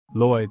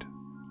Loid,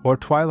 or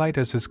Twilight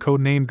as his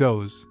code name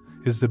goes,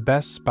 is the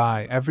best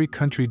spy every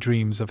country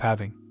dreams of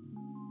having.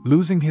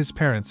 Losing his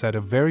parents at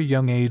a very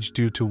young age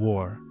due to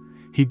war,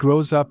 he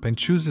grows up and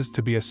chooses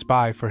to be a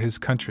spy for his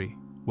country,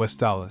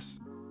 Westalis.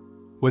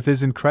 With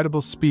his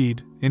incredible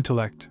speed,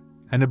 intellect,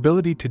 and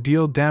ability to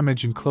deal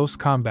damage in close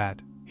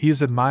combat, he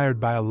is admired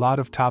by a lot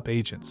of top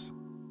agents.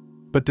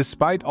 But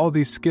despite all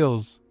these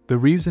skills, the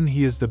reason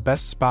he is the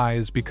best spy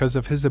is because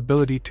of his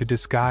ability to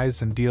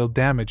disguise and deal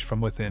damage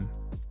from within.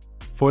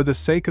 For the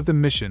sake of the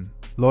mission,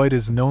 Loid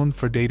is known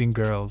for dating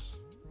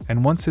girls,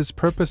 and once his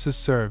purpose is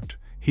served,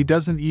 he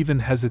doesn't even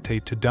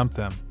hesitate to dump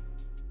them.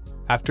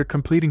 After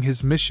completing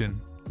his mission,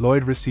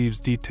 Loid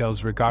receives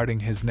details regarding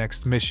his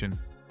next mission.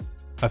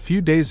 A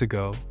few days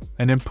ago,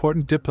 an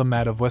important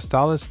diplomat of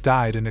Westalis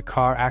died in a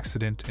car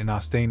accident in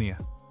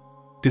Ostania.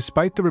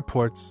 Despite the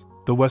reports,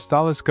 the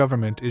Westalis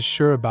government is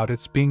sure about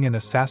its being an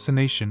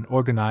assassination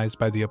organized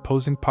by the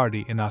opposing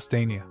party in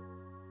Ostania.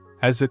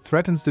 As it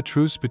threatens the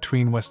truce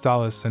between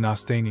Westalis and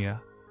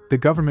Ostania, the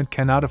government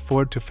cannot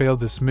afford to fail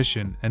this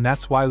mission, and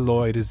that's why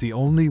Loid is the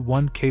only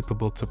one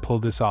capable to pull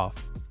this off.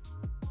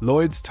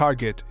 Loid's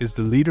target is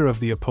the leader of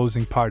the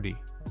opposing party,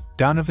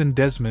 Donovan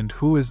Desmond,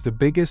 who is the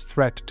biggest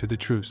threat to the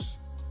truce.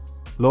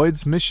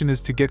 Loid's mission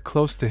is to get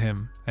close to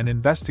him and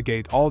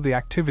investigate all the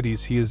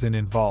activities he is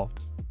involved.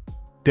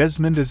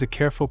 Desmond is a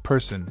careful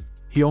person,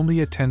 he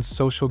only attends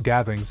social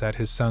gatherings at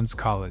his son's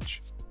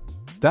college.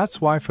 That's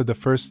why for the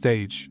first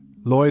stage,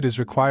 Loid is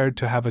required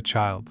to have a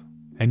child,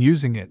 and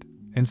using it,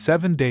 in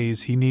 7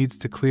 days he needs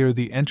to clear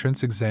the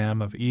entrance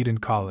exam of Eden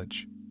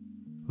College.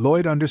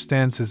 Loid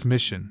understands his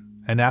mission,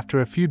 and after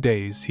a few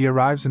days he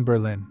arrives in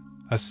Berlin,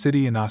 a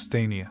city in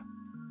Ostania.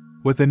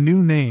 With a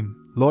new name,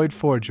 Loid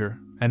Forger,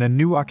 and a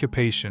new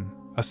occupation,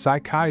 a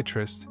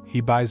psychiatrist,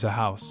 he buys a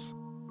house.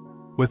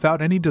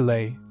 Without any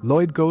delay,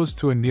 Loid goes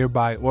to a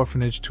nearby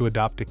orphanage to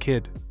adopt a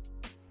kid.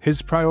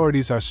 His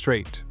priorities are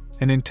straight,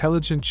 an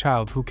intelligent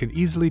child who can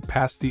easily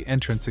pass the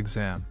entrance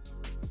exam.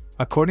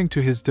 According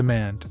to his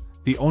demand,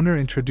 the owner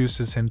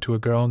introduces him to a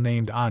girl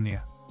named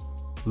Anya.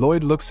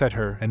 Loid looks at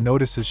her and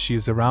notices she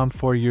is around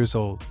 4 years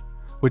old,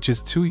 which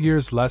is 2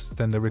 years less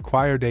than the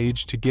required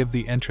age to give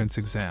the entrance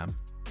exam.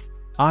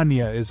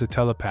 Anya is a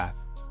telepath.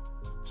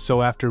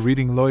 So after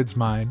reading Loid's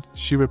mind,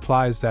 she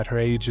replies that her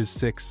age is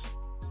 6.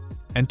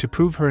 And to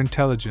prove her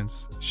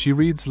intelligence, she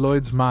reads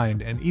Loid's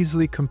mind and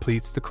easily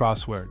completes the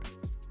crossword.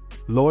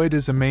 Loid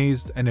is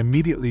amazed and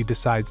immediately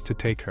decides to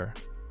take her.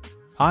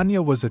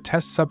 Anya was a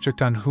test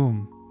subject on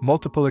whom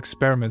multiple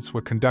experiments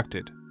were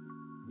conducted,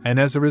 and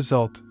as a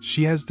result,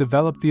 she has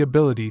developed the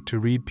ability to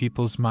read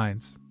people's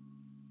minds.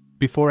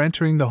 Before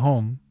entering the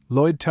home,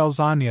 Loid tells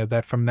Anya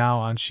that from now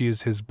on she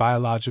is his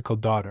biological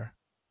daughter.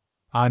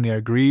 Anya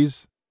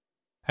agrees.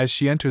 As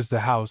she enters the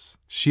house,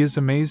 she is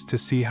amazed to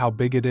see how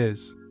big it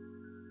is.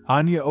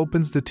 Anya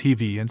opens the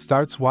TV and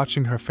starts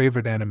watching her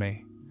favorite anime,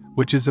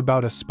 which is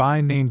about a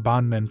spy named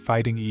Bondman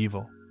fighting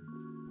evil.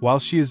 While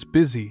she is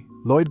busy,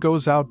 Loid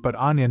goes out, but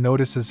Anya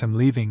notices him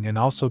leaving and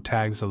also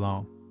tags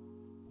along.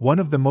 One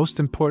of the most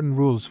important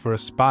rules for a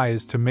spy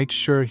is to make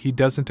sure he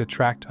doesn't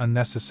attract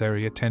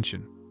unnecessary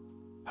attention.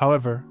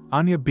 However,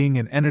 Anya being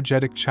an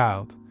energetic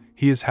child,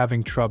 he is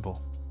having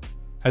trouble.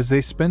 As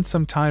they spend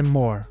some time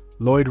more,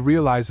 Loid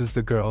realizes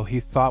the girl he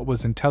thought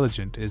was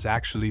intelligent is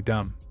actually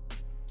dumb.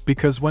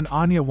 Because when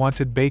Anya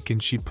wanted bacon,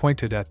 she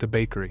pointed at the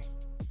bakery.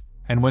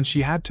 And when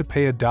she had to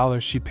pay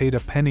 $1, she paid a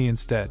penny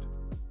instead.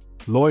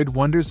 Loid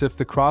wonders if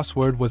the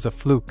crossword was a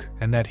fluke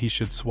and that he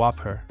should swap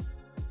her.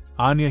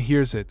 Anya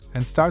hears it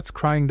and starts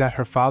crying that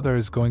her father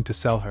is going to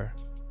sell her.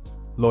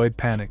 Loid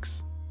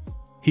panics.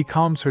 He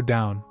calms her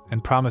down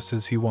and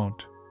promises he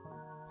won't.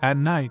 At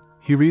night,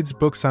 he reads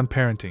books on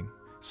parenting,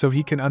 so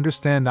he can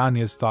understand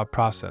Anya's thought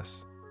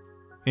process.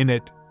 In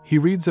it, he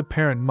reads a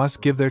parent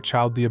must give their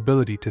child the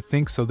ability to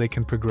think so they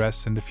can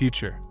progress in the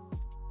future.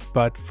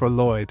 But for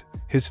Loid,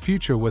 his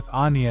future with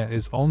Anya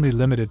is only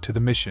limited to the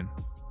mission.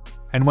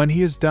 And when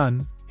he is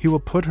done, he will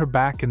put her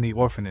back in the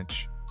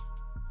orphanage.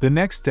 The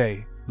next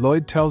day,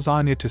 Loid tells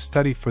Anya to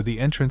study for the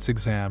entrance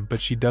exam,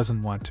 but she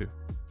doesn't want to.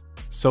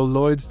 So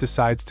Loid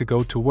decides to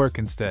go to work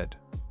instead.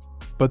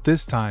 But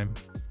this time,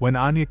 when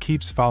Anya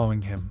keeps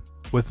following him,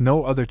 with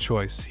no other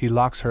choice, he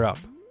locks her up.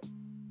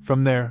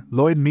 From there,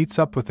 Loid meets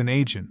up with an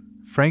agent,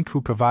 Frank,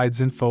 who provides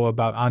info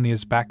about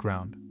Anya's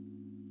background.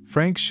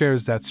 Frank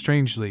shares that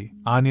strangely,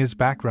 Anya's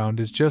background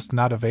is just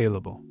not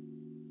available.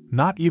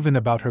 Not even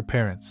about her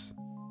parents.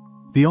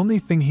 The only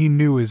thing he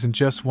knew is in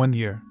just 1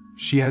 year,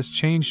 she has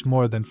changed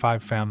more than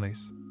 5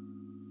 families.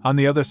 On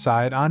the other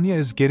side, Anya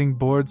is getting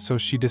bored, so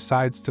she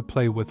decides to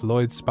play with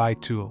Loid's spy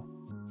tool.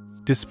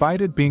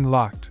 Despite it being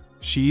locked,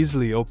 she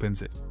easily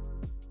opens it.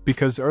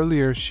 Because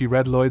earlier she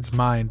read Loid's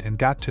mind and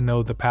got to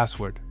know the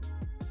password.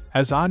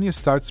 As Anya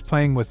starts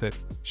playing with it,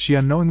 she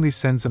unknowingly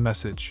sends a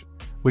message,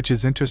 which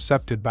is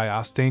intercepted by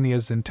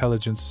Ostania's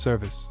intelligence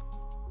service.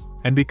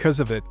 And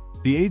because of it,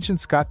 the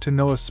agents got to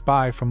know a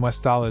spy from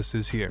Westalis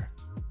is here.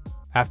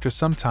 After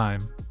some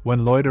time,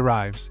 when Loid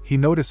arrives, he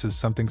notices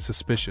something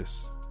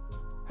suspicious.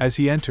 As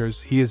he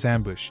enters, he is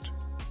ambushed.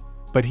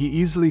 but he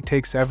easily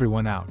takes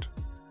everyone out.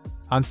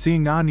 On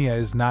seeing Anya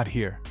is not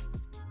here,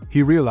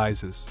 he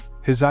realizes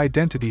his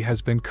identity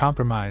has been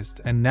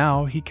compromised and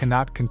now he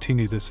cannot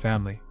continue this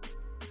family.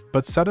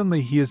 But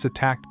suddenly he is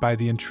attacked by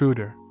the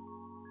intruder.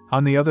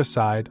 On the other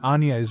side,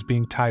 Anya is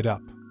being tied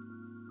up.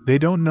 They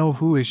don't know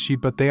who is she,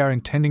 but they are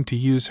intending to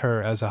use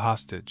her as a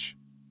hostage.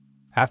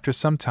 After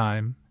some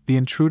time, the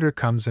intruder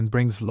comes and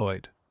brings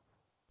Loid.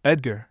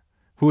 Edgar,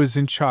 who is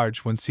in charge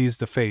when sees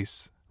the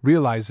face,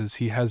 realizes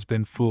he has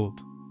been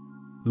fooled.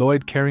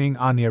 Loid, carrying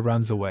Anya,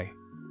 runs away.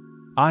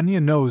 Anya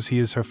knows he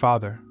is her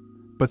father,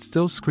 but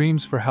still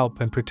screams for help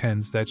and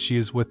pretends that she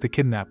is with the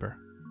kidnapper.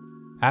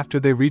 After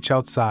they reach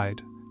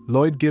outside,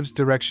 Loid gives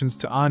directions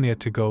to Anya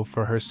to go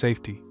for her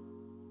safety.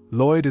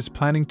 Loid is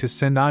planning to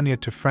send Anya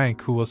to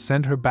Frank, who will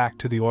send her back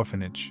to the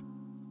orphanage.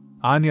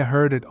 Anya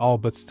heard it all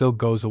but still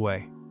goes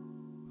away.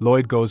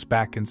 Loid goes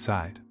back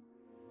inside.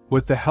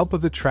 With the help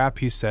of the trap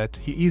he set,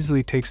 he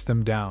easily takes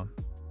them down.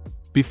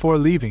 Before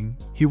leaving,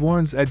 he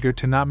warns Edgar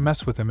to not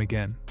mess with him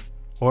again,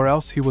 or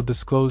else he will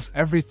disclose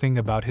everything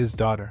about his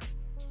daughter,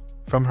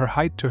 from her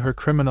height to her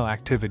criminal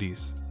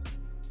activities,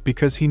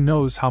 because he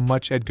knows how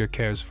much Edgar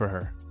cares for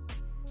her.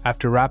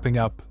 After wrapping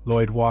up,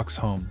 Loid walks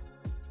home.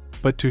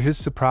 But to his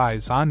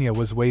surprise, Anya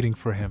was waiting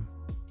for him.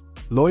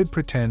 Loid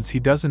pretends he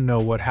doesn't know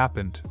what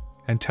happened,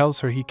 and tells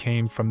her he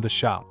came from the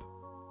shop.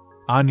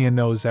 Anya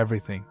knows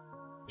everything.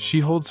 She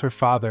holds her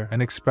father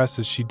and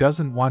expresses she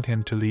doesn't want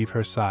him to leave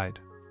her side,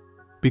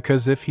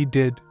 because if he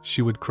did,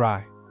 she would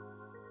cry.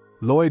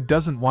 Loid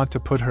doesn't want to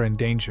put her in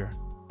danger,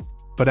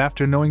 but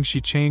after knowing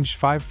she changed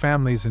 5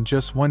 families in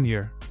just 1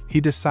 year, he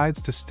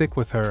decides to stick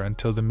with her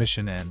until the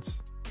mission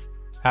ends.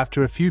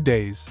 After a few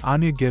days,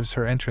 Anya gives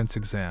her entrance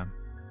exam.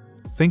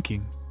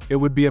 Thinking it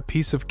would be a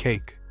piece of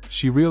cake,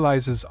 she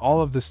realizes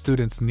all of the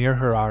students near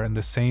her are in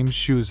the same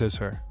shoes as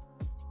her.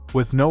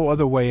 With no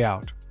other way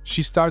out,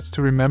 she starts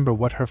to remember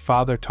what her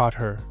father taught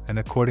her and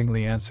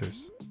accordingly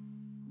answers.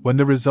 When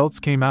the results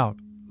came out,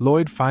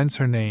 Loid finds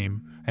her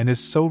name and is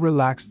so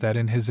relaxed that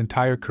in his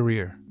entire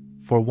career,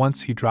 for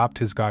once he dropped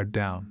his guard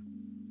down.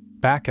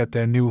 Back at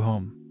their new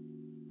home,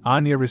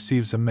 Anya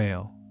receives a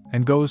mail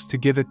and goes to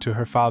give it to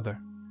her father.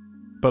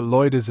 But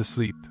Loid is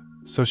asleep,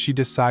 so she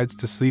decides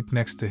to sleep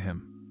next to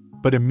him.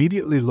 But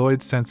immediately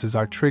Loid's senses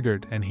are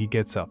triggered and he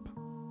gets up.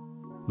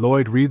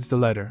 Loid reads the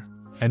letter,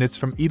 and it's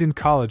from Eden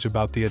College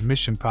about the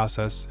admission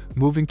process,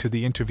 moving to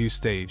the interview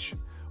stage,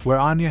 where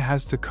Anya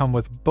has to come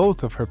with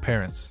both of her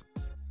parents.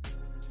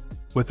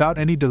 Without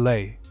any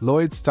delay,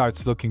 Loid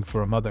starts looking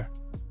for a mother.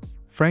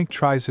 Frank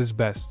tries his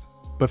best,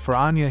 but for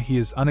Anya he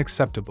is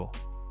unacceptable.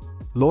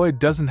 Loid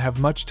doesn't have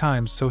much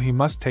time, so he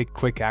must take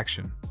quick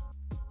action.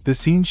 The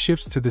scene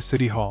shifts to the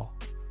city hall,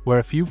 where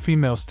a few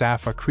female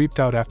staff are creeped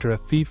out after a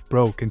thief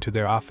broke into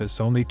their office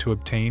only to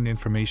obtain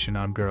information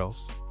on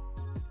girls.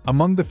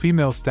 Among the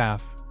female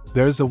staff,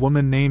 there's a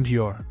woman named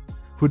Yor,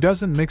 who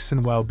doesn't mix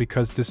in well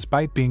because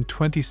despite being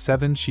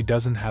 27 she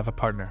doesn't have a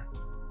partner.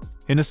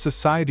 In a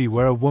society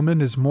where a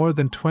woman is more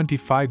than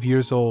 25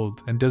 years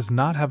old and does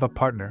not have a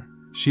partner,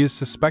 she is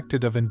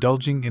suspected of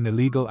indulging in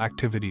illegal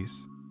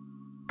activities.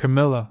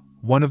 Camilla,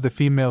 one of the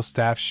female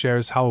staff,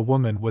 shares how a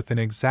woman with an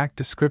exact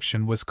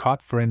description was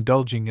caught for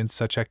indulging in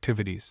such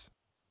activities.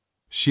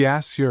 She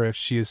asks Yor if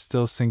she is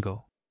still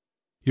single.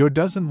 Yor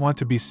doesn't want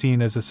to be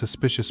seen as a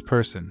suspicious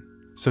person,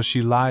 so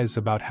she lies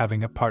about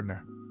having a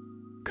partner.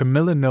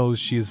 Camilla knows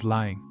she is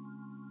lying,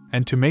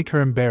 and to make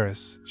her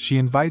embarrass, she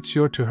invites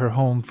Yor to her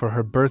home for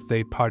her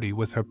birthday party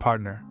with her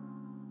partner.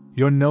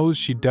 Yor knows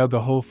she dug a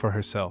hole for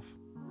herself.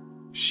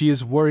 She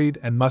is worried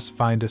and must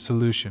find a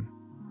solution.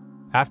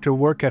 After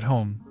work at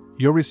home,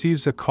 Yor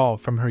receives a call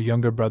from her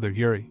younger brother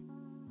Yuri.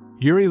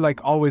 Yuri,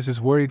 like always,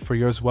 is worried for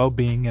Yor's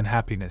well-being and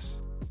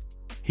happiness.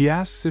 He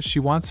asks if she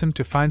wants him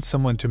to find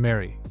someone to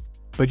marry,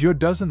 but Yor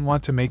doesn't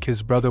want to make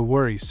his brother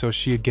worry, so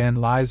she again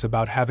lies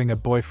about having a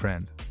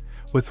boyfriend,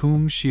 with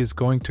whom she is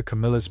going to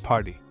Camilla's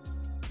party.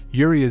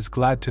 Yuri is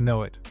glad to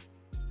know it.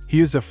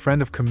 He is a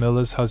friend of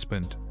Camilla's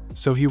husband,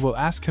 so he will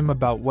ask him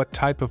about what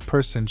type of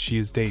person she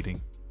is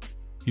dating.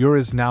 Yor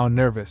is now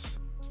nervous.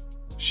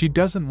 She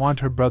doesn't want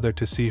her brother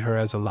to see her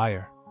as a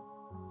liar.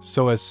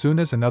 So as soon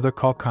as another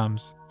call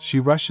comes, she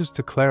rushes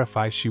to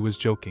clarify she was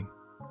joking.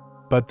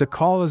 But the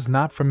call is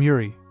not from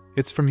Yuri,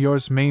 it's from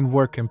Yor's main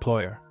work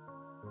employer.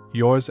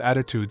 Yor's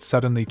attitude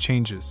suddenly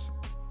changes.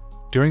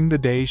 During the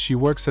day she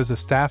works as a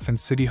staff in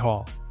City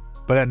Hall,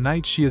 but at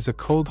night she is a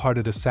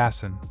cold-hearted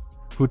assassin,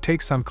 who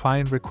takes on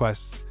client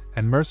requests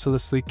and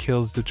mercilessly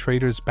kills the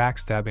traitors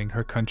backstabbing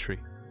her country.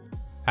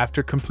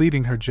 After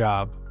completing her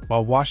job,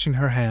 while washing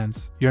her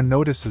hands, Yor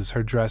notices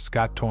her dress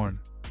got torn.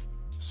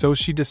 So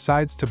she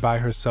decides to buy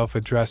herself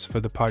a dress for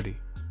the party.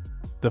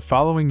 The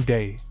following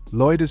day,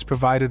 Loid is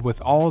provided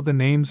with all the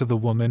names of the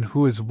woman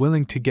who is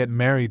willing to get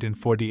married in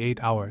 48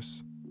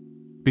 hours.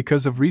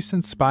 Because of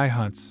recent spy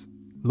hunts,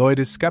 Loid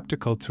is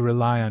skeptical to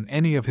rely on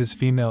any of his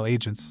female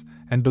agents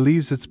and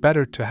believes it's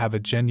better to have a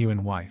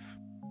genuine wife.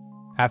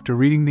 After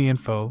reading the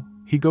info,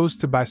 he goes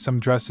to buy some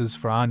dresses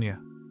for Anya.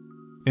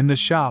 In the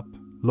shop,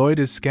 Loid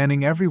is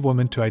scanning every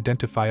woman to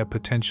identify a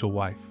potential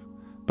wife,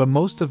 but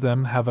most of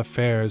them have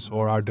affairs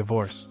or are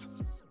divorced.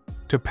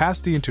 To pass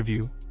the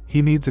interview,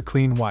 he needs a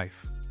clean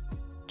wife.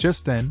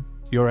 Just then,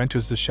 Yor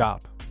enters the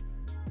shop.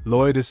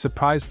 Loid is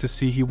surprised to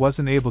see he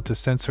wasn't able to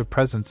sense her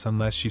presence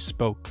unless she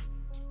spoke.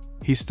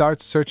 He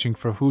starts searching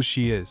for who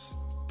she is.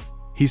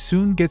 He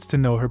soon gets to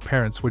know her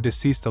parents were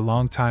deceased a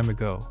long time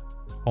ago,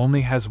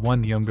 only has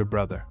one younger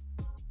brother,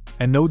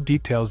 and no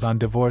details on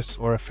divorce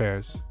or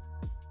affairs.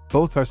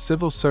 Both are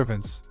civil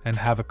servants and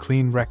have a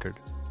clean record.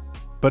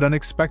 But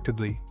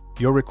unexpectedly,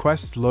 Yor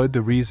requests Loid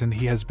the reason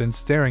he has been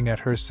staring at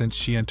her since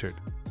she entered.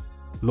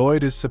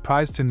 Loid is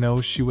surprised to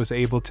know she was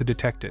able to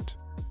detect it.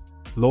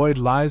 Loid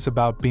lies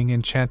about being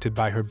enchanted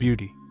by her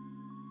beauty.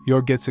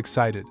 Yor gets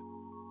excited.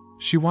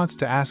 She wants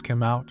to ask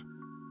him out,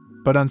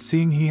 but on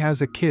seeing he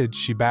has a kid,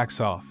 she backs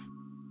off.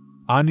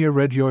 Anya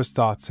read Yor's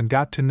thoughts and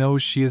got to know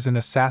she is an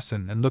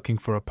assassin and looking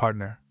for a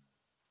partner.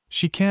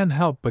 She can't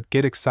help but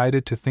get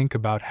excited to think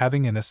about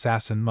having an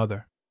assassin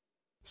mother.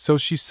 So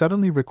she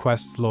suddenly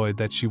requests Loid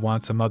that she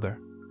wants a mother.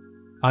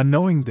 On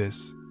knowing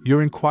this,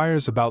 Yor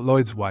inquires about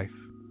Loid's wife,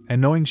 and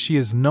knowing she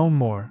is no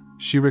more,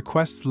 she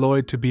requests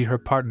Loid to be her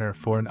partner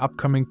for an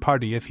upcoming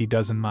party if he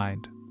doesn't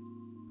mind.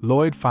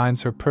 Loid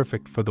finds her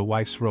perfect for the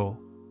wife's role.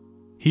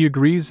 He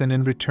agrees and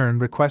in return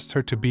requests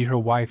her to be her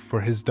wife for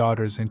his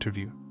daughter's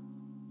interview.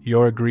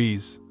 Yor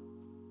agrees.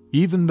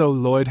 Even though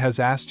Loid has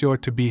asked Yor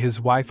to be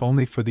his wife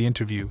only for the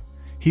interview,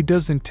 he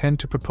does intend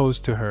to propose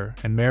to her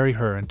and marry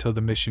her until the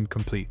mission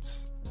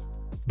completes.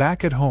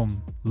 Back at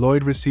home,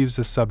 Loid receives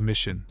a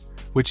submission,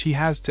 which he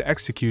has to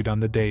execute on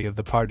the day of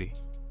the party.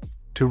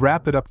 To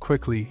wrap it up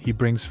quickly, he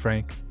brings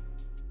Frank.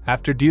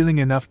 After dealing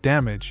enough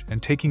damage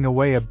and taking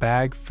away a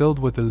bag filled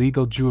with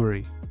illegal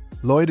jewelry,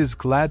 Loid is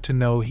glad to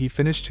know he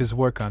finished his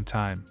work on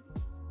time.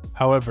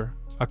 However,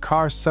 a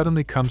car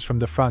suddenly comes from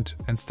the front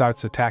and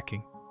starts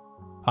attacking.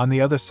 On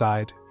the other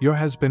side, Yor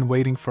has been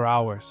waiting for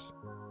hours.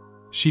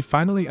 She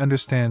finally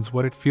understands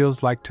what it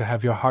feels like to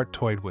have your heart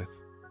toyed with.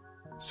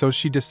 So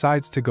she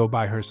decides to go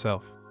by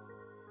herself.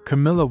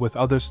 Camilla with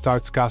others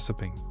starts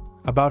gossiping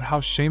about how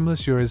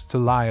shameless Yor is to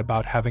lie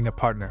about having a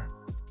partner.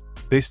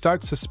 They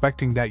start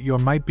suspecting that Yor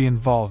might be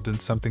involved in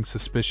something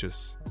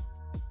suspicious.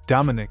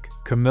 Dominic,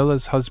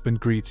 Camilla's husband,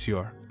 greets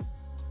Yor.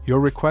 Yor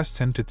requests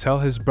him to tell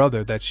his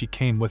brother that she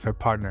came with her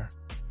partner.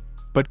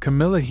 But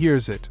Camilla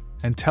hears it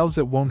and tells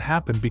it won't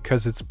happen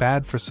because it's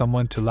bad for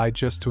someone to lie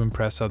just to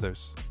impress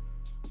others.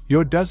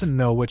 Yor doesn't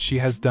know what she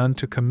has done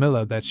to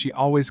Camilla that she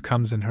always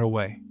comes in her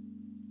way.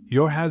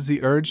 Yor has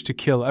the urge to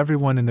kill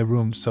everyone in the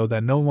room so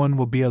that no one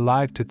will be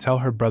alive to tell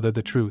her brother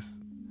the truth.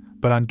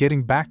 But on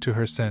getting back to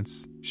her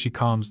sense, she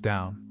calms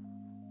down.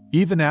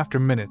 Even after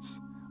minutes,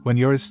 when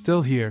Yor is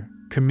still here,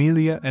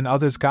 Camellia and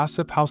others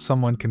gossip how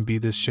someone can be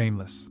this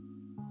shameless.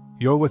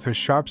 Yor with her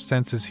sharp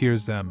senses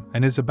hears them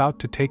and is about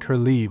to take her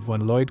leave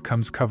when Loid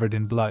comes covered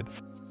in blood.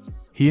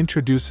 He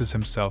introduces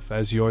himself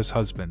as Yor's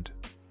husband.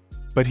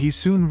 But he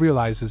soon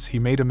realizes he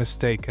made a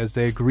mistake as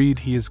they agreed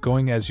he is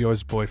going as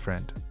Yor's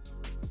boyfriend.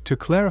 To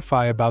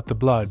clarify about the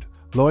blood,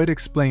 Loid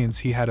explains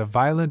he had a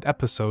violent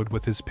episode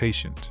with his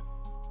patient.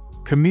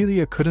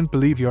 Camellia couldn't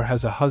believe Yor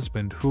has a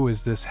husband who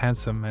is this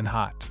handsome and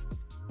hot.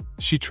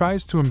 She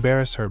tries to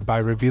embarrass her by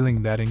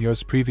revealing that in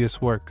Yor's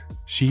previous work,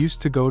 she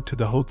used to go to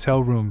the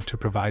hotel room to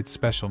provide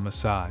special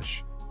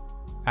massage.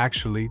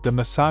 Actually, the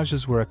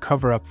massages were a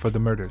cover-up for the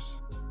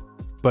murders.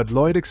 But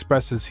Loid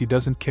expresses he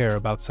doesn't care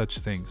about such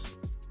things.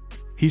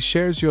 He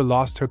shares Yor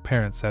lost her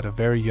parents at a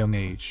very young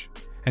age,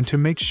 and to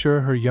make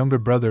sure her younger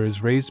brother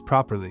is raised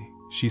properly,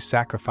 she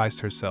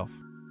sacrificed herself.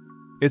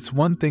 It's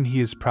one thing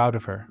he is proud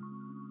of her.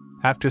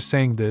 After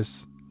saying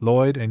this,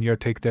 Loid and Yor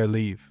take their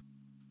leave.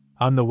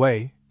 On the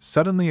way,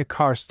 suddenly a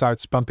car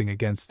starts bumping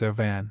against their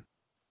van.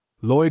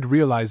 Loid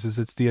realizes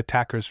it's the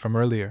attackers from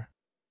earlier.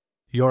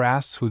 Yor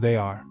asks who they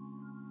are.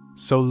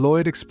 So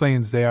Loid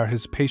explains they are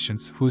his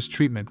patients whose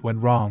treatment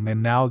went wrong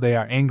and now they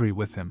are angry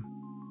with him.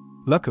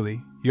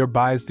 Luckily, Yor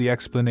buys the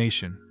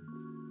explanation.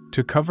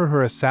 To cover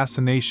her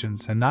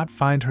assassinations and not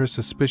find her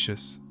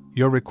suspicious,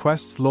 Yor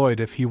requests Loid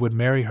if he would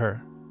marry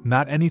her,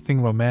 not anything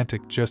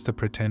romantic, just a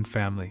pretend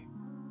family.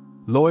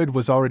 Loid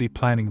was already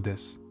planning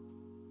this.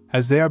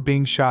 As they are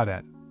being shot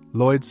at,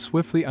 Loid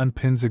swiftly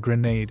unpins a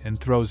grenade and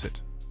throws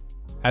it.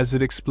 As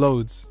it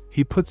explodes,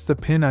 he puts the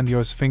pin on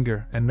Yor's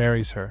finger and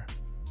marries her.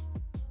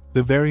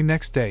 The very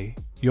next day,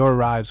 Yor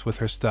arrives with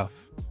her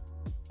stuff.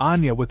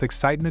 Anya with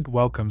excitement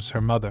welcomes her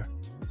mother.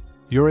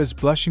 Yor is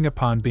blushing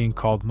upon being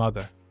called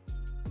mother.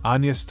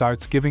 Anya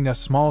starts giving a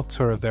small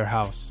tour of their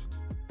house.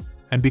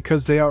 And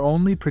because they are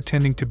only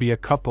pretending to be a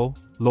couple,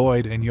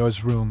 Loid and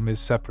Yor's room is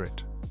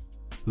separate.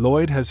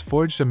 Loid has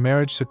forged a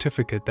marriage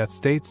certificate that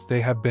states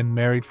they have been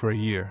married for a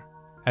year,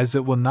 as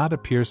it will not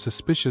appear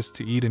suspicious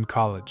to eat in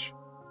college.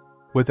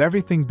 With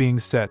everything being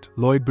set,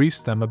 Loid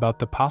briefs them about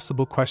the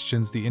possible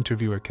questions the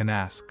interviewer can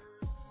ask.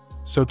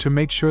 So to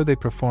make sure they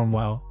perform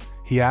well,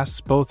 he asks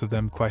both of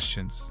them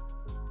questions.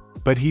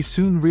 But he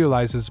soon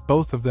realizes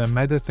both of them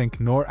neither think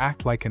nor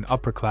act like an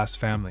upper-class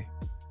family.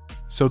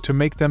 So to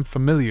make them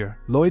familiar,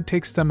 Loid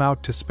takes them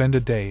out to spend a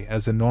day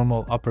as a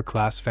normal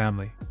upper-class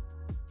family.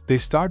 They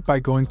start by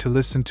going to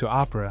listen to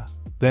opera,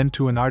 then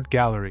to an art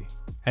gallery,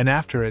 and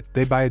after it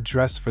they buy a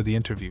dress for the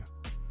interview.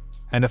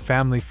 And a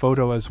family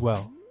photo as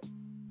well.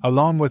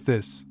 Along with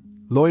this,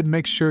 Loid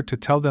makes sure to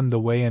tell them the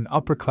way an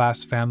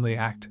upper-class family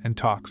act and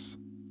talks.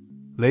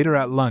 Later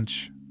at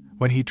lunch,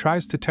 when he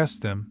tries to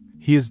test them,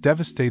 he is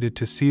devastated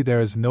to see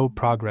there is no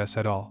progress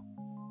at all.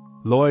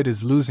 Loid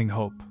is losing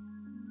hope.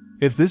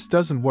 If this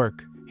doesn't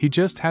work, he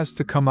just has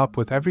to come up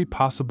with every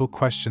possible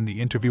question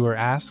the interviewer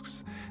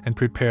asks and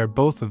prepare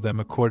both of them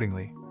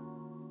accordingly.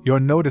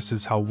 Yor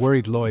notices how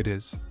worried Loid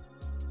is.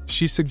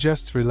 She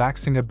suggests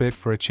relaxing a bit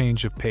for a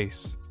change of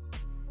pace.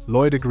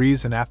 Loid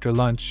agrees, and after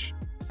lunch,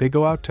 they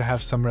go out to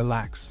have some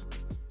relax.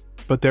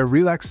 But their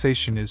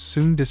relaxation is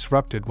soon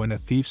disrupted when a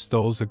thief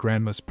steals a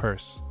grandma's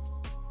purse.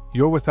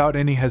 Yor, without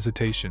any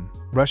hesitation,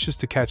 rushes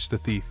to catch the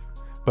thief,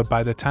 but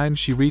by the time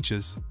she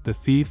reaches, the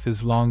thief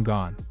is long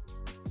gone.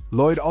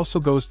 Loid also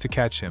goes to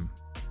catch him,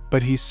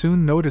 but he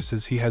soon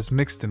notices he has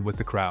mixed in with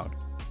the crowd.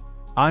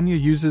 Anya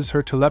uses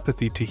her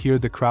telepathy to hear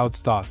the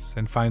crowd's thoughts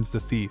and finds the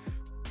thief.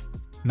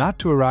 Not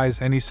to arouse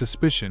any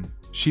suspicion,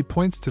 she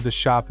points to the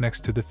shop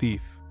next to the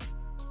thief.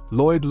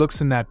 Loid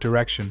looks in that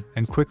direction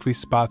and quickly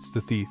spots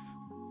the thief.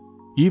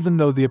 Even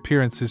though the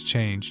appearance is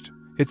changed,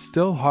 it's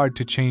still hard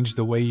to change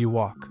the way you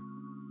walk.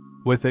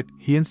 With it,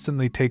 he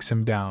instantly takes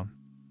him down.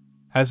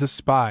 As a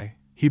spy,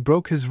 he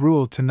broke his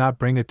rule to not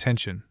bring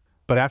attention,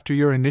 but after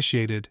you're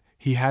initiated,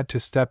 he had to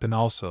step in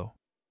also.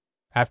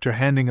 After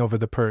handing over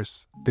the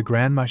purse, the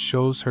grandma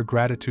shows her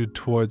gratitude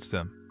towards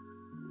them.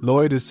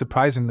 Loid is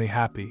surprisingly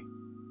happy.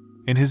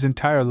 In his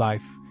entire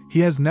life, he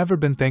has never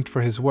been thanked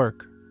for his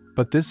work,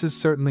 but this is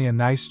certainly a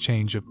nice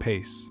change of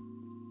pace.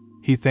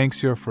 He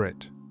thanks Yor for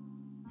it.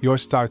 Yor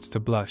starts to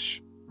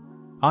blush.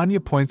 Anya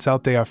points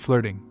out they are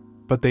flirting,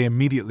 but they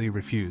immediately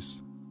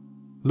refuse.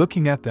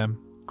 Looking at them,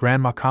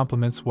 Grandma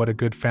compliments what a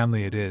good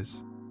family it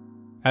is.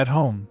 At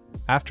home,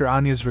 after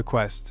Anya's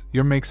request,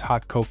 Yor makes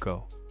hot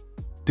cocoa.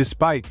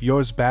 Despite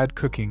Yor's bad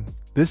cooking,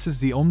 this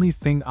is the only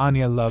thing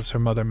Anya loves her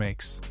mother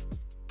makes.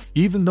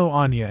 Even though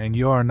Anya and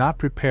Yor are not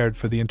prepared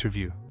for the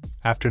interview,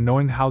 after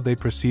knowing how they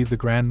perceive the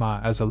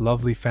grandma as a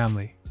lovely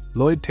family,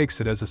 Loid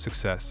takes it as a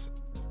success.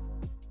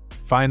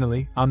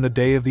 Finally, on the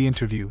day of the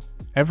interview,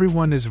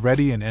 everyone is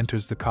ready and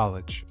enters the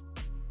college.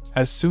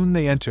 As soon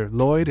they enter,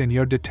 Loid and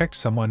Yor detect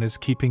someone is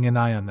keeping an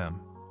eye on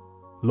them.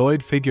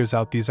 Loid figures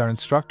out these are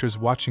instructors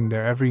watching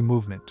their every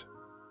movement.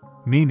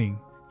 Meaning,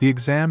 the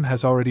exam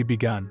has already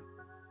begun.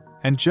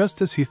 And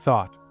just as he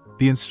thought,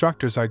 the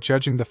instructors are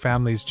judging the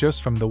families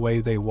just from the way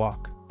they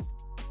walk.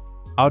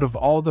 Out of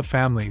all the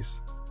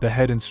families, the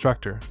head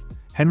instructor,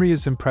 Henry,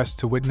 is impressed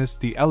to witness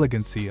the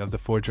elegancy of the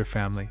Forger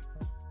family.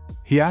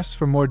 He asks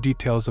for more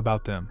details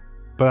about them,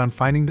 but on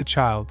finding the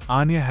child,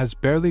 Anya has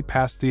barely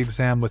passed the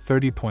exam with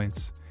 30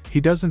 points, he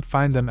doesn't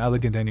find them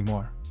elegant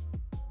anymore.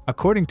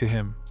 According to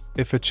him,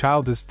 if a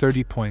child is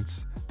 30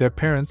 points, their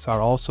parents are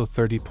also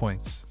 30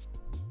 points.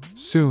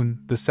 Soon,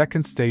 the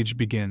second stage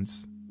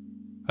begins.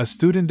 A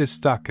student is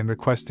stuck and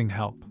requesting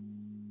help.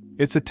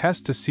 It's a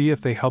test to see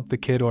if they help the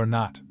kid or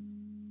not.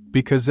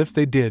 Because if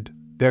they did,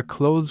 their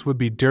clothes would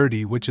be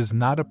dirty, which is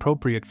not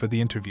appropriate for the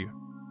interview.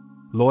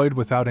 Loid,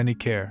 without any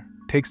care,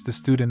 takes the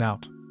student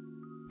out.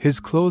 His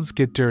clothes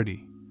get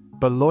dirty,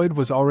 but Loid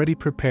was already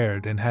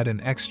prepared and had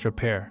an extra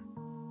pair.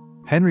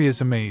 Henry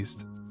is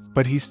amazed,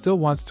 but he still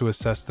wants to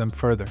assess them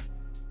further.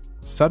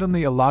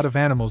 Suddenly, a lot of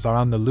animals are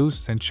on the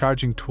loose and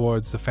charging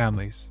towards the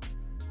families.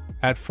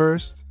 At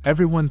first,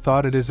 everyone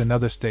thought it is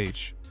another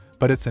stage,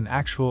 but it's an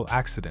actual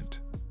accident.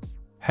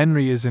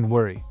 Henry is in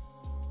worry.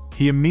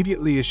 He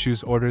immediately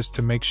issues orders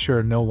to make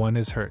sure no one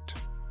is hurt.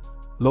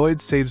 Loid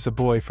saves a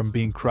boy from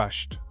being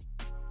crushed.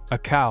 A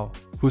cow,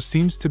 who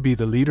seems to be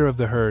the leader of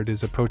the herd,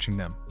 is approaching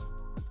them.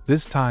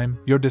 This time,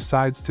 Yor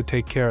decides to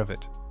take care of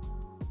it.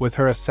 With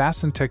her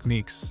assassin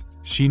techniques,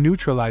 she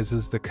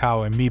neutralizes the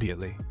cow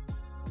immediately.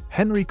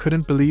 Henry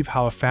couldn't believe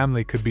how a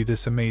family could be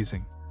this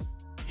amazing.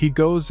 He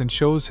goes and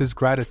shows his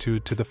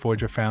gratitude to the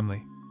Forger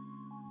family.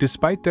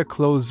 Despite their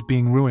clothes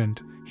being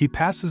ruined, he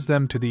passes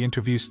them to the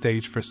interview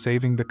stage for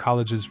saving the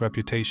college's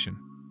reputation.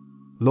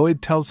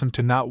 Loid tells him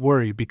to not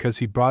worry because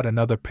he brought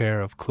another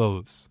pair of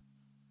clothes.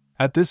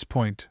 At this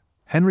point,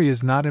 Henry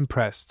is not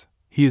impressed,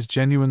 he is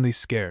genuinely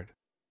scared.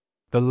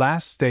 The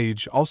last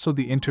stage, also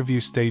the interview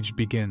stage,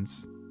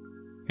 begins.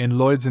 In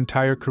Loid's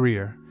entire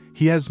career,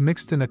 he has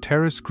mixed in a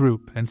terrorist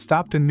group and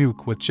stopped a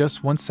nuke with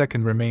just 1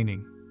 second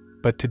remaining,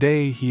 but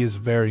today he is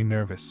very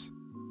nervous.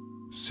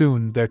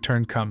 Soon their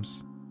turn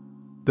comes.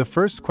 The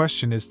first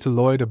question is to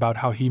Loid about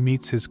how he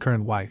meets his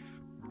current wife,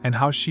 and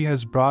how she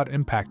has brought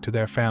impact to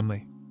their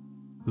family.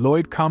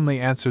 Loid calmly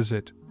answers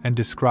it, and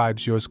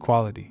describes Yor's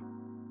quality.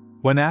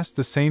 When asked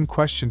the same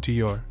question to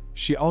Yor,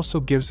 she also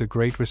gives a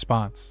great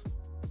response.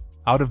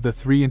 Out of the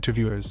 3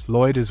 interviewers,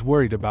 Loid is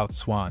worried about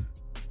Swan.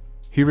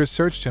 He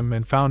researched him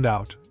and found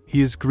out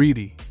he is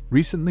greedy,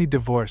 recently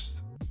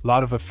divorced,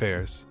 lot of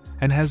affairs,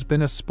 and has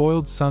been a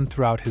spoiled son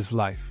throughout his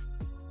life.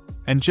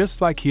 And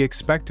just like he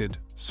expected,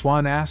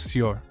 Swan asks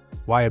Yor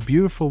why a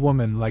beautiful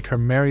woman like her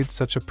married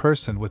such a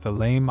person with a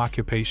lame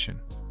occupation.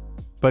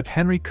 But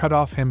Henry cut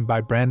off him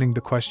by branding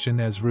the question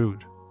as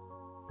rude.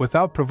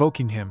 Without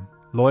provoking him,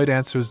 Loid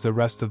answers the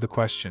rest of the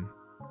question.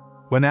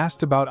 When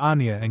asked about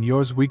Anya and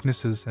Yor's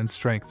weaknesses and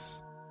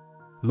strengths,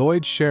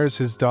 Loid shares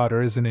his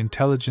daughter is an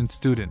intelligent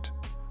student,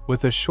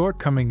 with a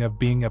shortcoming of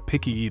being a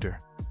picky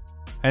eater.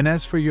 And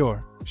as for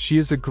Yor, she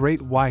is a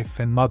great wife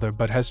and mother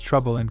but has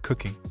trouble in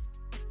cooking.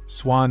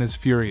 Swan is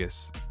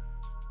furious.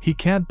 He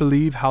can't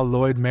believe how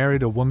Loid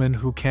married a woman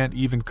who can't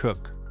even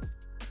cook.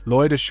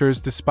 Loid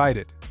assures despite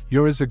it,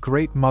 Yor is a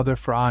great mother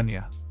for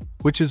Anya,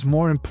 which is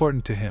more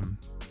important to him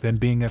than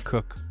being a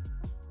cook.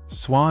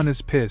 Swan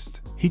is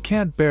pissed. He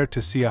can't bear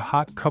to see a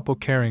hot couple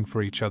caring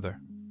for each other.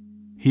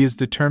 He is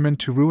determined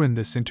to ruin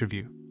this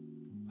interview.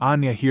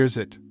 Anya hears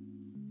it.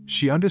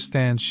 She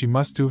understands she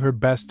must do her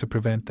best to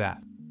prevent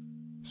that.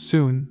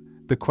 Soon,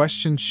 the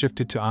questions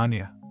shifted to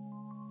Anya.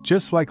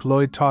 Just like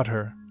Loid taught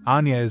her,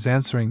 Anya is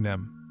answering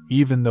them,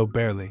 even though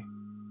barely.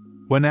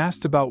 When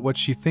asked about what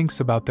she thinks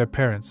about their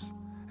parents,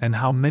 and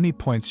how many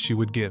points she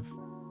would give,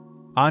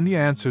 Anya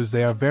answers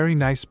they are very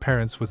nice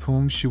parents with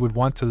whom she would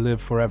want to live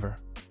forever.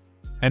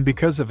 And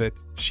because of it,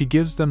 she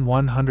gives them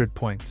 100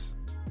 points.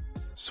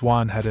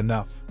 Swan had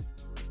enough.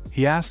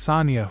 He asks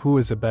Anya who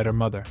is a better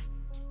mother,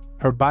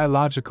 her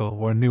biological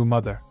or new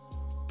mother.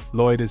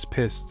 Loid is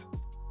pissed.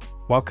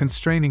 While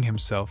constraining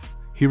himself,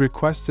 he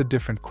requests a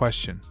different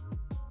question.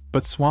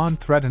 But Swan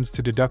threatens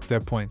to deduct their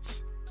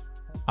points.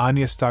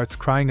 Anya starts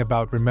crying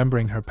about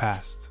remembering her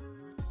past.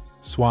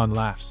 Swan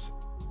laughs.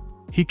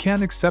 He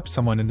can't accept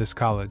someone in this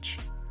college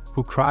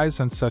who cries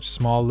on such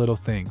small little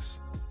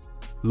things.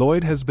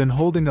 Loid has been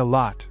holding a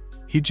lot.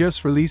 He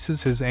just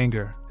releases his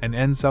anger and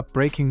ends up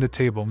breaking the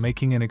table,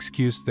 making an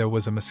excuse there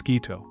was a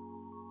mosquito.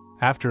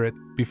 After it,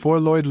 before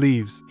Loid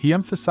leaves, he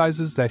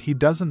emphasizes that he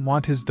doesn't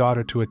want his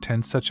daughter to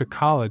attend such a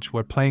college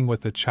where playing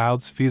with a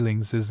child's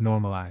feelings is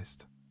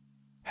normalized.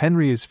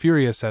 Henry is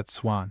furious at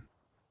Swan.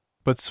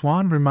 But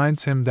Swan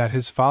reminds him that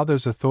his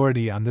father's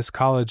authority on this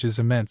college is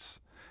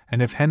immense,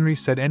 and if Henry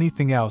said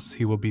anything else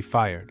he will be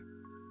fired.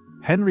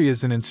 Henry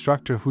is an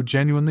instructor who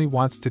genuinely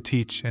wants to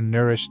teach and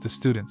nourish the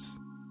students.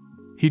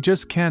 He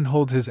just can't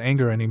hold his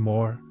anger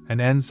anymore and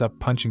ends up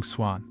punching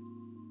Swan.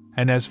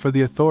 And as for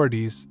the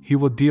authorities, he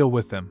will deal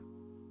with them.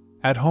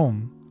 At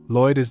home,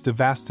 Loid is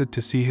devastated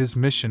to see his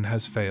mission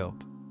has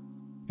failed.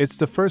 It's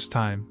the first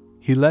time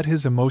he let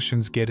his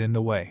emotions get in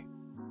the way.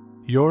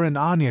 Yor and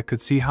Anya could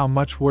see how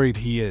much worried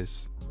he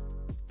is.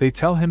 They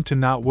tell him to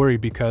not worry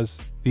because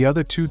the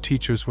other two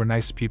teachers were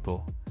nice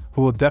people,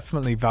 who will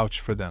definitely vouch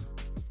for them.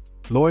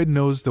 Loid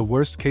knows the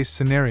worst-case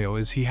scenario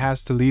is he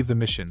has to leave the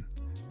mission,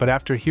 but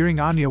after hearing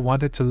Anya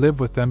wanted to live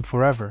with them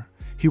forever,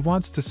 he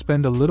wants to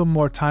spend a little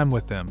more time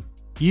with them,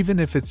 even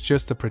if it's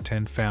just a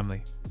pretend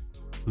family.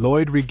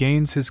 Loid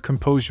regains his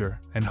composure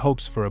and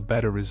hopes for a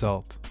better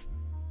result.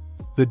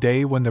 The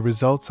day when the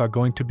results are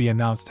going to be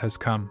announced has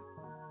come.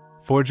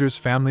 Forger's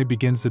family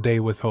begins the day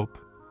with hope,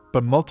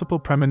 but multiple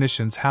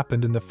premonitions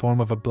happened in the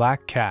form of a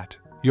black cat,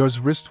 Yor's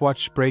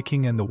wristwatch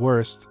breaking, and the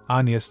worst,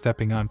 Anya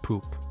stepping on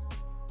poop.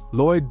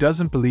 Loid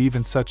doesn't believe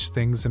in such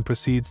things and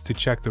proceeds to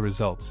check the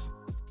results.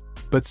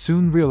 But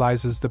soon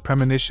realizes the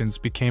premonitions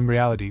became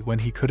reality when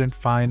he couldn't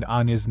find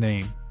Anya's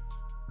name.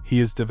 He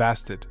is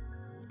devastated.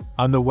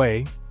 On the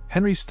way,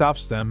 Henry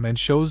stops them and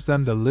shows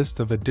them the list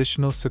of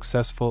additional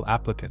successful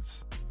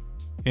applicants.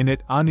 In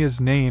it, Anya's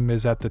name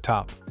is at the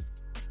top.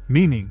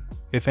 Meaning,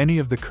 if any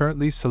of the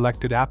currently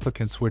selected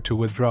applicants were to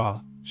withdraw,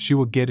 she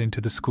will get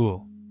into the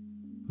school.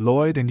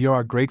 Loid and Yor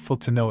are grateful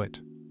to know it.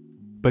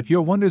 But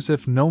Yor wonders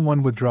if no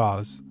one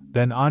withdraws,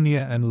 then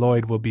Anya and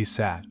Loid will be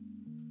sad.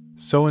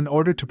 So in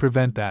order to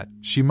prevent that,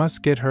 she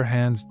must get her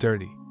hands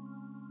dirty.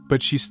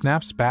 But she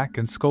snaps back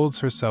and scolds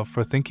herself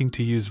for thinking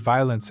to use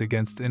violence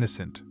against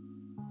innocent.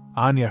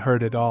 Anya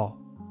heard it all.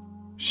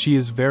 She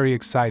is very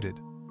excited.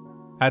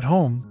 At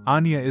home,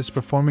 Anya is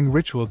performing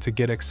ritual to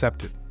get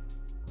accepted.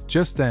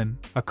 Just then,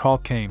 a call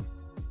came.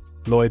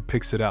 Loid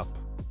picks it up.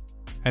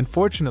 And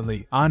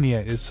fortunately, Anya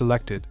is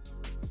selected.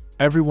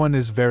 Everyone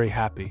is very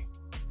happy.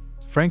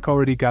 Frank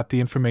already got the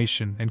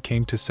information and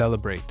came to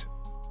celebrate.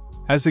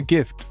 As a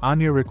gift,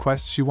 Anya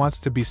requests she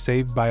wants to be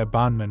saved by a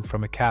bondman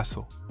from a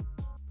castle.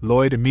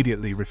 Loid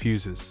immediately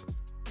refuses.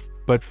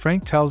 But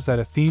Frank tells that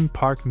a theme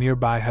park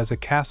nearby has a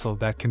castle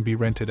that can be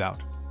rented out.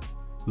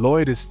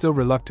 Loid is still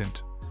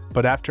reluctant,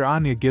 but after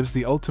Anya gives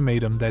the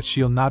ultimatum that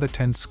she'll not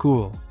attend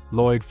school,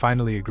 Loid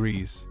finally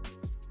agrees.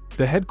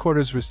 The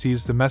headquarters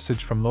receives the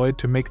message from Loid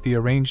to make the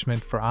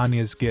arrangement for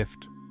Anya's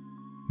gift.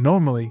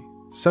 Normally,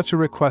 such a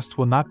request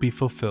will not be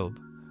fulfilled,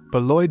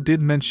 but Loid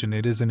did mention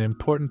it is an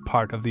important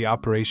part of the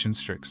Operation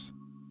Strix.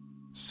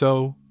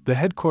 So, the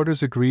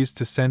headquarters agrees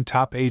to send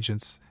top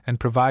agents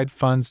and provide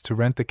funds to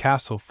rent the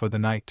castle for the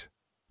night.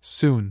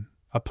 Soon,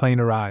 a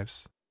plane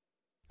arrives.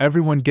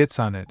 Everyone gets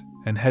on it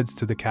and heads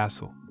to the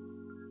castle.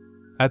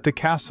 At the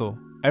castle,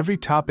 every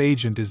top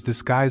agent is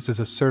disguised as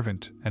a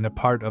servant and a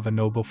part of a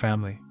noble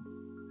family.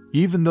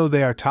 Even though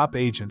they are top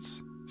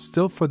agents,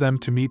 still for them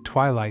to meet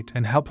Twilight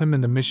and help him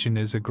in the mission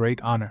is a great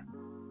honor.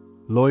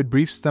 Loid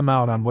briefs them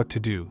out on what to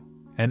do,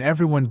 and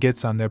everyone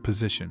gets on their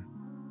position.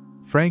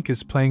 Frank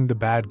is playing the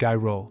bad guy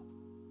role.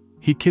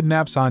 He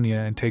kidnaps Anya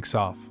and takes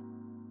off.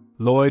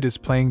 Loid is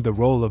playing the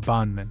role of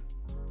bondman.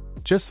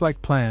 Just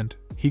like planned,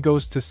 he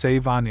goes to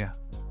save Anya.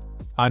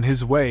 On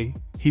his way,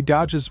 he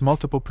dodges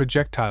multiple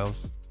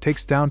projectiles,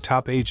 takes down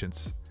top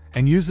agents,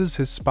 and uses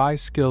his spy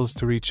skills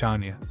to reach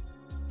Anya.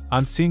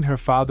 On seeing her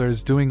father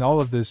is doing all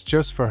of this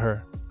just for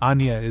her,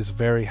 Anya is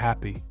very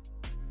happy.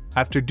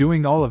 After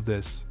doing all of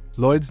this,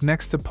 Loid's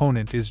next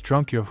opponent is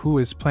Drunkyr, who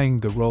is playing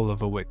the role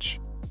of a witch.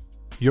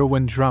 Yor,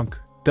 when drunk,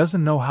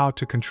 doesn't know how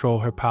to control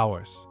her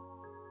powers.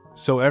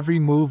 So every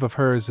move of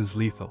hers is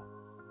lethal.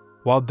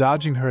 While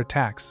dodging her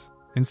attacks,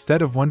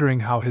 instead of wondering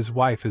how his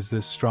wife is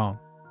this strong,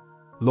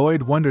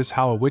 Loid wonders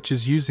how a witch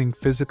is using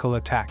physical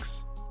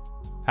attacks.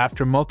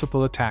 After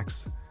multiple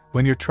attacks,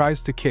 when Yor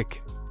tries to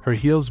kick, her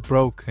heels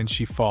broke and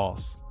she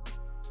falls.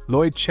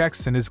 Loid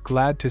checks and is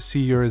glad to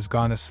see Yor is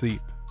gone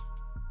asleep.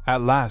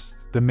 At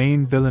last, the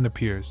main villain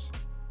appears.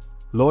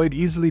 Loid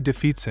easily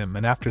defeats him,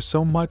 and after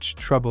so much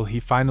trouble he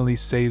finally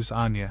saves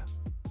Anya.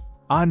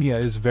 Anya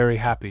is very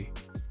happy.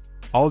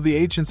 All the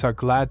agents are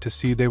glad to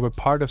see they were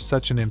part of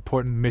such an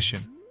important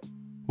mission.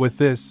 With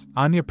this,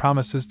 Anya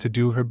promises to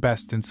do her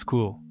best in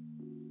school.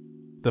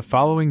 The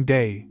following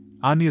day,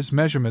 Anya's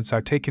measurements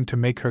are taken to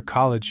make her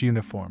college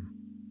uniform.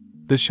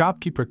 The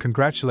shopkeeper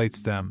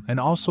congratulates them and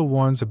also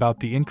warns about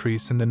the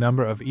increase in the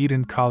number of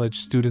Eden College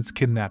students'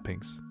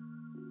 kidnappings.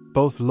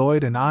 Both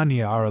Loid and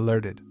Anya are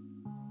alerted.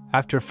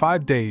 After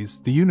 5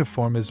 days, the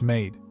uniform is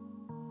made.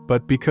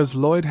 But because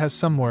Loid has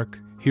some work,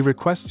 he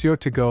requests Yor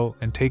to go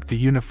and take the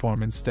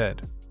uniform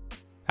instead.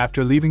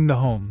 After leaving the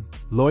home,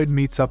 Loid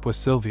meets up with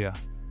Sylvia,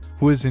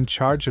 who is in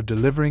charge of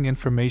delivering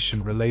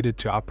information related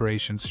to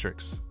Operation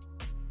Strix.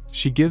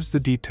 She gives the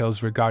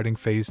details regarding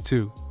Phase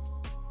 2.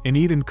 In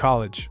Eden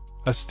College,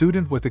 a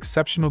student with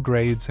exceptional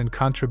grades and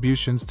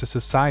contributions to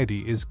society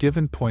is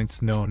given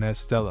points known as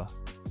Stella.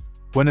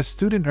 When a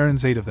student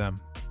earns 8 of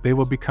them, they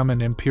will become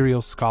an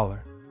Imperial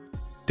Scholar.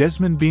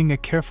 Desmond, being a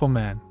careful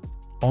man,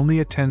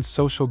 only attends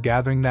social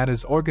gathering that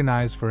is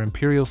organized for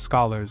Imperial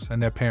Scholars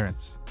and their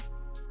parents.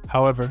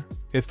 However,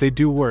 if they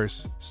do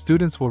worse,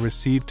 students will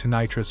receive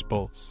nitrous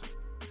bolts.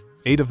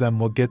 8 of them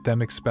will get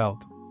them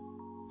expelled.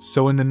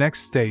 So in the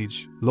next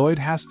stage, Loid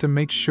has to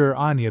make sure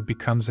Anya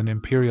becomes an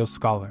Imperial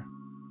Scholar.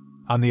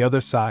 On the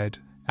other side,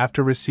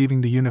 after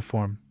receiving the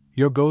uniform,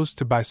 Yor goes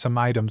to buy some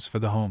items for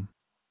the home.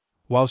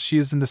 While she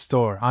is in the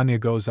store, Anya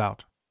goes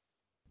out.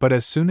 But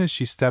as soon as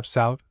she steps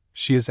out,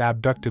 she is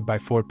abducted by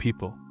 4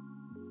 people.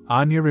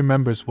 Anya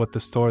remembers what the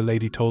store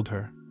lady told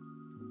her.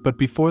 But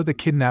before the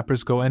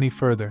kidnappers go any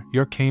further,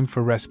 Yor came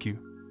for rescue.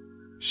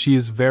 She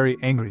is very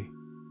angry.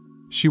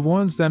 She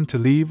warns them to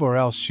leave or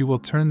else she will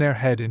turn their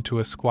head into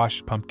a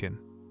squashed pumpkin.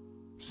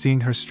 Seeing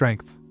her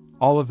strength,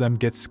 all of them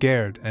get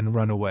scared and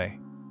run away.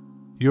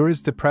 Yor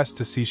is depressed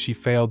to see she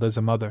failed as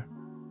a mother.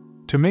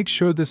 To make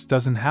sure this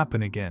doesn't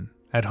happen again,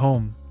 at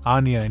home,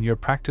 Anya and Yor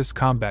practice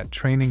combat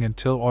training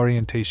until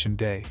orientation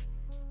day.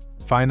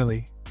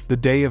 Finally, the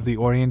day of the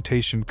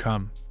orientation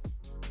comes.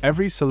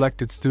 Every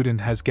selected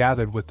student has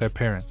gathered with their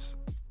parents.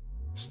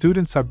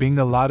 Students are being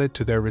allotted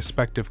to their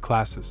respective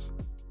classes.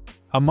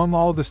 Among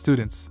all the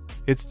students,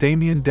 it's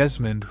Donovan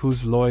Desmond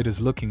whose Loid is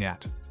looking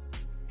at.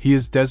 He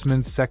is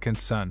Desmond's second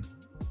son.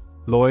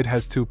 Loid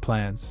has 2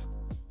 plans.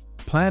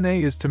 Plan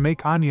A is to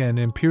make Anya an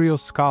Imperial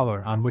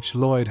Scholar, on which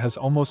Loid has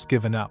almost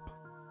given up.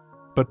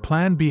 But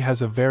Plan B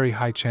has a very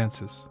high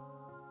chances.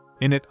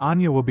 In it,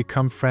 Anya will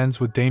become friends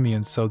with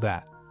Damien so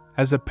that,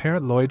 as a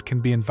parent, Loid can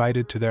be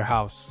invited to their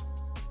house.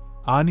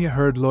 Anya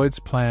heard Loid's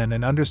plan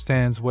and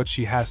understands what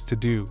she has to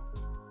do.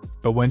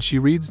 But when she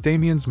reads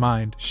Damien's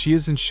mind, she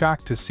is in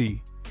shock to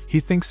see he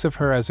thinks of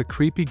her as a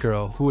creepy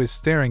girl who is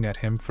staring at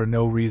him for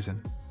no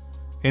reason.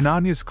 In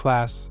Anya's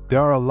class,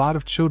 there are a lot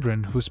of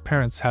children whose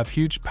parents have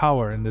huge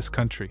power in this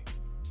country.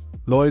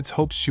 Loid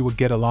hopes she will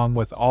get along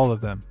with all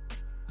of them.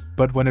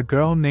 But when a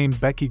girl named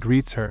Becky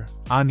greets her,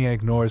 Anya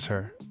ignores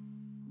her.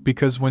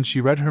 Because when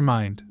she read her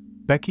mind,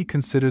 Becky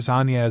considers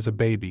Anya as a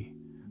baby,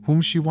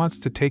 whom she wants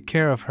to take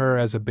care of her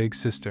as a big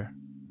sister.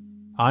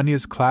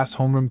 Anya's class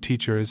homeroom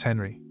teacher is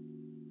Henry.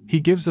 He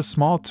gives a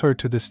small tour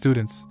to the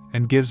students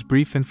and gives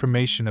brief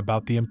information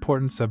about the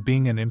importance of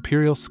being an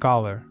Imperial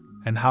Scholar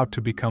and how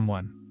to become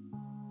one.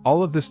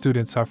 All of the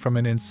students are from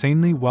an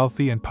insanely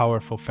wealthy and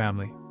powerful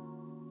family.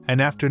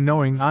 And after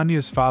knowing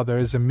Anya's father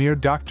is a mere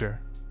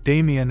doctor,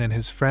 Damien and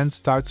his friends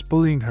starts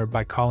bullying her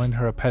by calling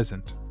her a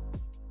peasant.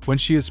 When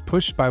she is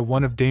pushed by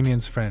one of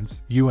Damien's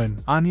friends,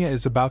 Ewan, Anya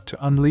is about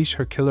to unleash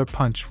her killer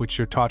punch which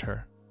Yor taught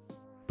her.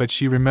 But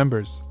she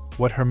remembers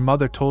what her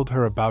mother told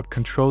her about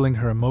controlling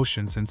her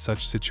emotions in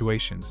such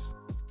situations,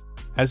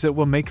 as it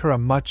will make her a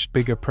much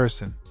bigger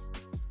person.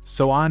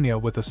 So Anya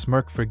with a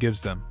smirk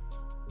forgives them.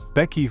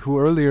 Becky, who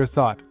earlier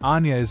thought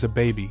Anya is a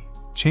baby,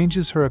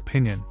 changes her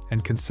opinion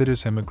and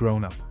considers him a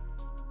grown-up.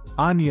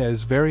 Anya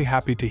is very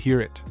happy to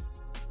hear it.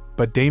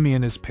 But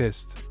Damien is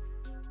pissed.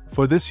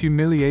 For this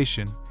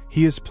humiliation,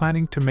 he is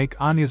planning to make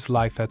Anya's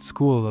life at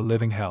school a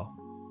living hell.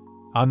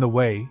 On the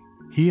way,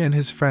 he and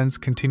his friends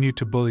continue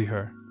to bully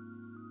her.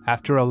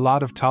 After a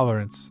lot of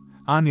tolerance,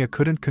 Anya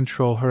couldn't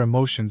control her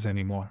emotions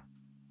anymore.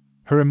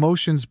 Her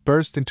emotions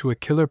burst into a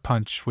killer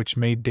punch which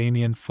made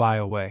Damien fly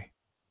away.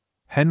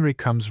 Henry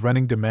comes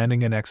running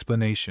demanding an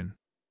explanation.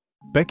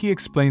 Becky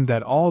explained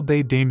that all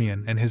day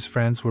Damien and his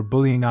friends were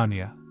bullying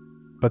Anya,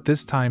 but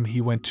this time he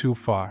went too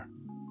far.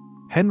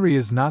 Henry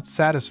is not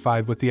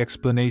satisfied with the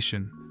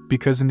explanation,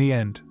 because in the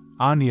end,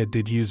 Anya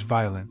did use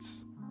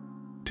violence.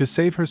 To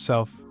save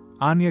herself,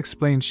 Anya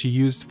explained she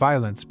used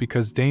violence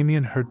because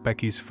Damien hurt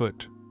Becky's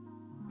foot.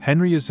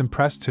 Henry is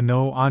impressed to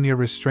know Anya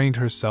restrained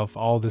herself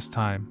all this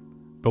time,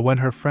 but when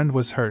her friend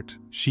was hurt,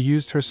 she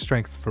used her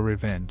strength for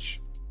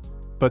revenge.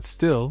 But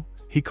still,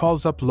 he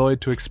calls up Loid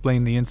to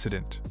explain the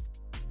incident.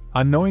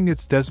 On knowing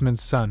it's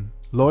Desmond's son,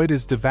 Loid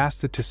is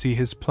devastated to see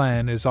his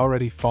plan is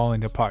already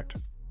falling apart.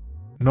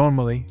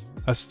 Normally,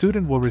 a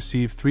student will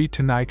receive 3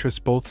 nitrous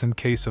bolts in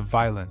case of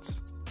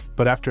violence,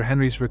 but after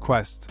Henry's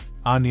request,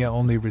 Anya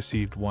only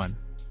received 1.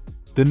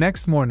 The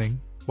next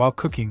morning, while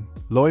cooking,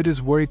 Loid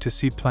is worried to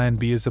see Plan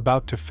B is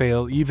about to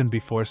fail even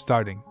before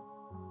starting.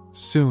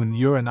 Soon,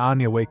 Yor and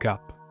Anya wake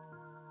up.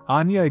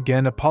 Anya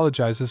again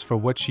apologizes for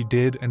what she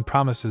did and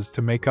promises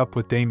to make up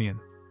with Damien.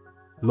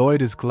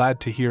 Loid is glad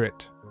to hear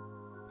it.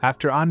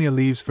 After Anya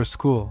leaves for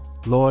school,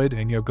 Loid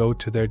and Yor go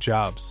to their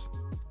jobs.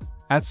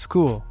 At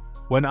school,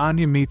 when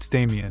Anya meets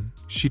Damien,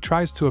 she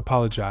tries to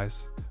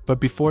apologize, but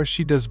before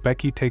she does,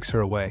 Becky takes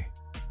her away.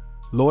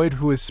 Loid,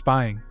 who is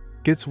spying,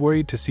 gets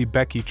worried to see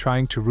Becky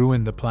trying to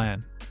ruin the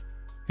plan.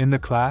 In the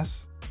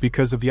class,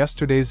 because of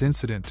yesterday's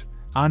incident,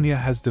 Anya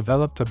has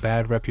developed a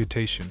bad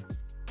reputation.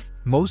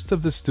 Most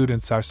of the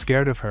students are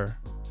scared of her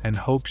and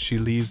hope she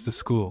leaves the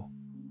school.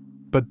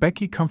 But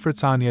Becky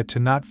comforts Anya to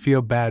not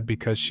feel bad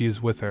because she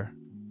is with her.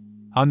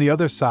 On the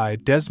other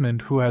side,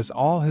 Desmond, who has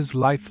all his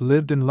life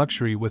lived in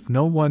luxury with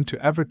no one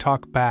to ever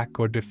talk back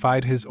or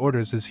defied his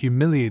orders, is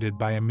humiliated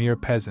by a mere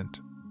peasant.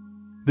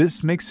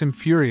 This makes him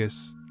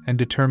furious and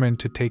determined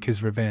to take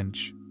his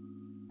revenge.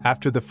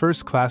 After the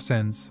first class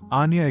ends,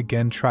 Anya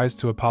again tries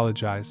to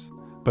apologize,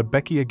 but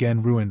Becky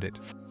again ruined it.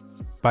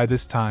 By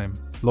this time,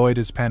 Loid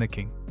is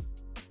panicking.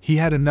 He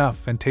had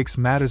enough and takes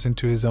matters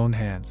into his own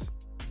hands.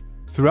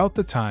 Throughout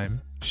the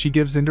time, she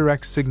gives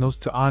indirect signals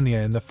to Anya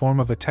in the form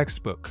of a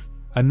textbook,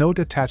 a note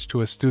attached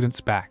to a student's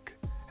back,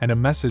 and a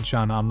message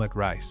on omelette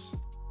rice.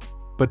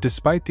 But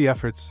despite the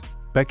efforts,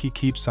 Becky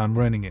keeps on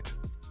ruining it.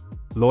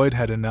 Loid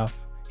had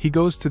enough. He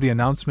goes to the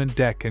announcement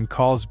deck and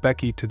calls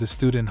Becky to the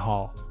student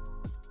hall.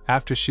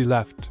 After she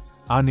left,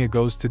 Anya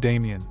goes to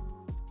Damien.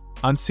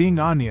 On seeing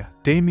Anya,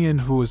 Damien,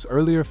 who was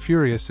earlier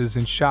furious, is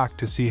in shock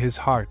to see his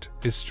heart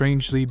is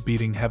strangely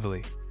beating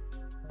heavily.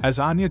 As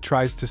Anya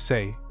tries to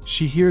say,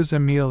 she hears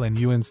Emil and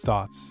Ewan's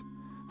thoughts,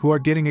 who are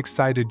getting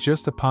excited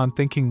just upon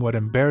thinking what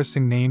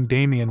embarrassing name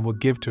Damien will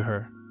give to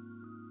her.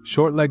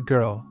 Short-legged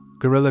girl,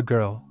 gorilla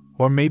girl,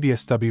 or maybe a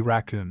stubby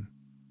raccoon.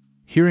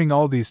 Hearing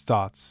all these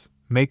thoughts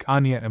make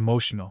Anya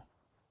emotional.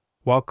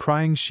 While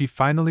crying, she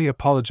finally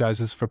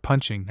apologizes for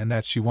punching and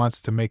that she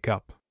wants to make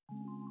up.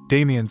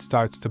 Damien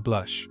starts to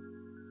blush.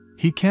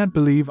 He can't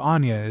believe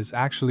Anya is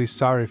actually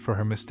sorry for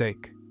her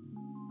mistake.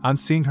 On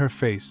seeing her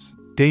face,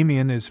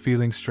 Damien is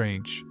feeling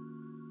strange.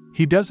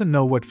 He doesn't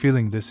know what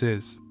feeling this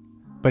is,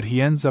 but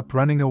he ends up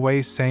running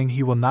away, saying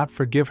he will not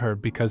forgive her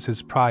because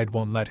his pride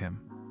won't let him.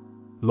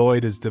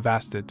 Loid is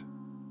devastated.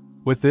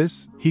 With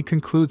this, he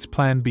concludes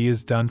Plan B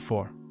is done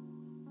for.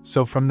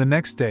 So from the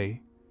next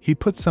day, he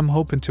puts some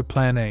hope into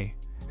Plan A,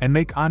 and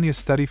make Anya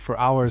study for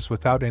hours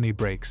without any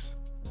breaks.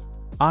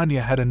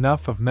 Anya had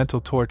enough of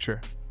mental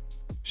torture.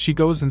 She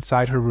goes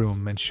inside her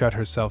room and shut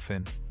herself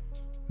in.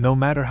 No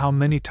matter how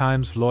many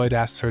times Loid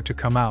asks her to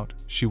come out,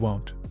 she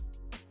won't.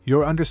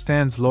 Yor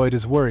understands Loid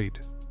is worried,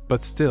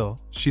 but still,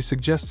 she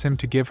suggests him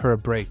to give her a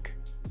break.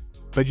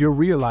 But Yor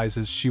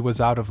realizes she was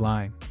out of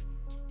line.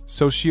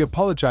 So she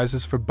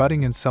apologizes for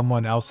butting in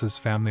someone else's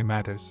family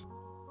matters.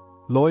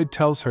 Loid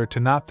tells her to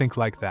not think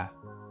like that.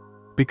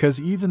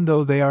 Because even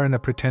though they are in a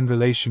pretend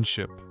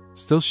relationship,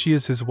 still she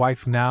is his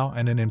wife now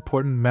and an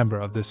important member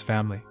of this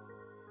family.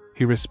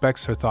 He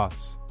respects her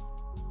thoughts.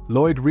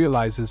 Loid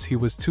realizes he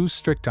was too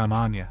strict on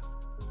Anya.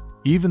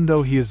 Even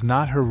though he is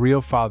not her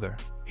real father,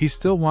 he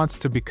still wants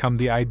to become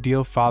the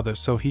ideal father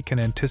so he can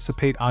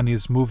anticipate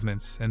Anya's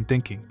movements and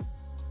thinking.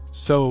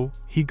 So,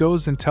 he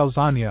goes and tells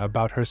Anya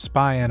about her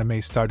spy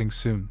anime starting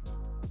soon.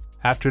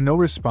 After no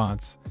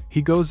response,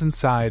 he goes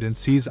inside and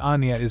sees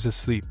Anya is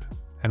asleep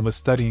and was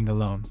studying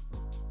alone.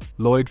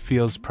 Loid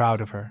feels proud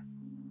of her.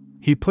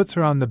 He puts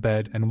her on the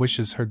bed and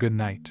wishes her good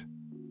night.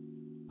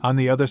 On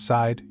the other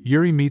side,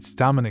 Yuri meets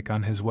Dominic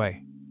on his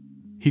way.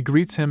 He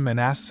greets him and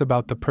asks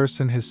about the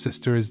person his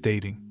sister is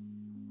dating.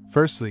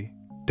 Firstly,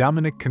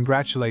 Dominic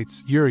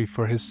congratulates Yuri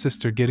for his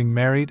sister getting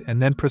married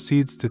and then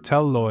proceeds to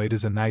tell Loid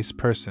is a nice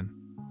person.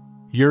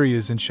 Yuri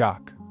is in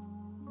shock.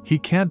 He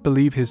can't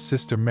believe his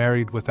sister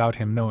married without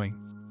him knowing.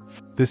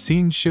 The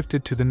scene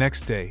shifted to the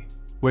next day,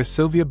 where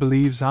Sylvia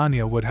believes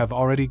Anya would have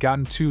already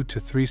gotten 2 to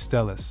 3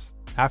 Stellas.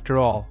 After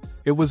all,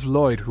 it was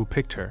Loid who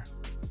picked her.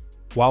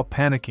 While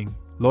panicking,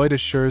 Loid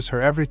assures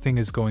her everything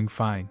is going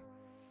fine.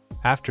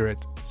 After it,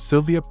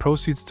 Sylvia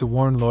proceeds to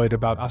warn Loid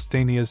about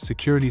Ostania's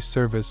security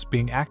service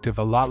being active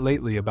a lot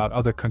lately about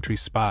other country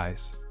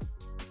spies.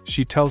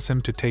 She tells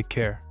him to take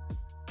care.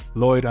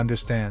 Loid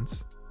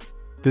understands.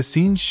 The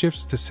scene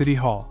shifts to City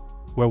Hall,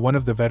 where one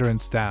of the veteran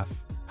staff,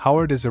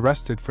 Howard, is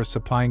arrested for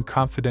supplying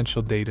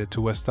confidential data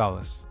to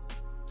Westalis.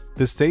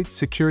 The state's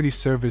security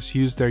service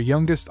used their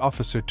youngest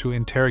officer to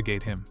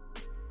interrogate him.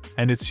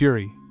 And it's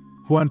Yuri,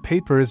 who on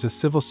paper is a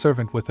civil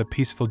servant with a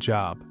peaceful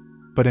job,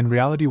 but in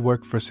reality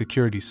worked for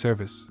security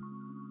service.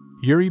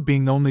 Yuri,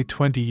 being only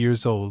 20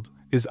 years old,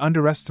 is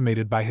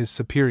underestimated by his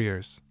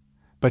superiors,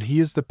 but he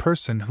is the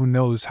person who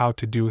knows how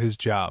to do his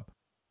job.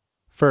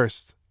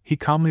 First, he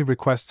calmly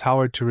requests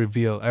Howard to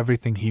reveal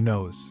everything he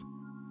knows.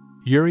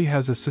 Yuri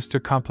has a sister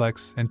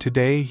complex, and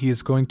today he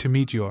is going to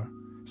meet Yor,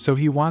 so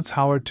he wants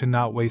Howard to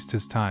not waste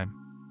his time.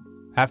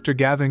 After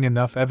gathering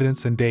enough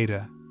evidence and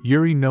data,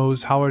 Yuri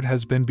knows Howard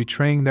has been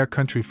betraying their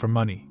country for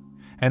money,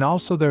 and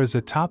also there is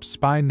a top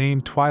spy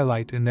named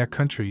Twilight in their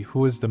country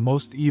who is the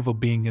most evil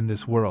being in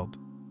this world.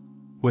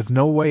 With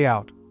no way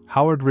out,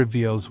 Howard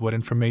reveals what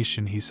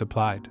information he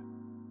supplied.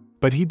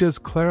 But he does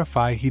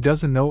clarify he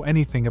doesn't know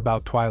anything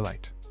about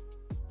Twilight.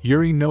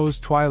 Yuri knows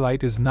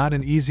Twilight is not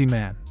an easy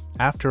man.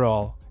 After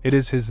all, it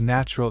is his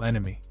natural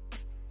enemy.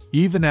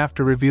 Even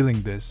after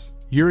revealing this,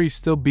 Yuri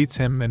still beats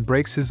him and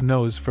breaks his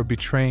nose for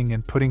betraying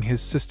and putting his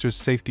sister's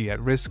safety at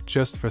risk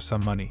just for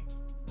some money.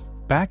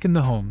 Back in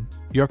the home,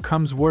 Yor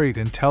comes worried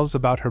and tells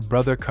about her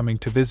brother coming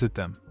to visit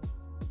them.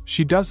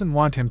 She doesn't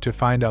want him to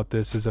find out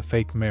this is a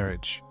fake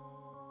marriage.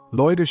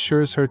 Loid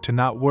assures her to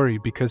not worry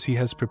because he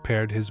has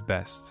prepared his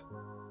best.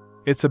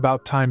 It's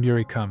about time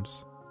Yuri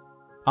comes.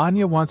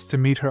 Anya wants to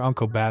meet her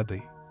uncle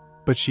badly,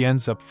 but she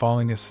ends up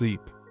falling asleep.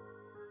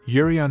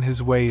 Yuri on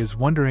his way is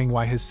wondering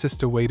why his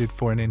sister waited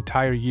for an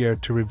entire year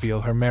to reveal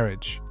her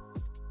marriage.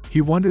 He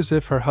wonders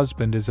if her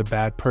husband is a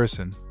bad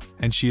person,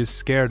 and she is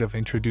scared of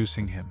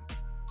introducing him.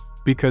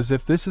 Because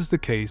if this is the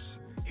case,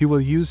 he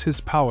will use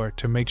his power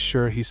to make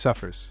sure he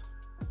suffers.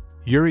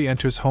 Yuri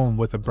enters home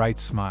with a bright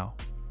smile.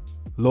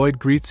 Loid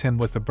greets him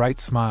with a bright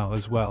smile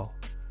as well.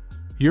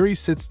 Yuri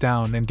sits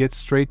down and gets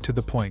straight to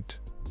the point.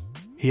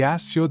 He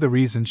asks Yor the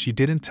reason she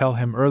didn't tell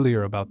him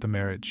earlier about the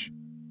marriage.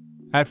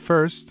 At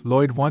first,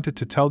 Loid wanted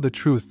to tell the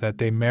truth that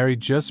they married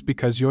just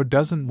because Yor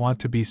doesn't want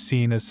to be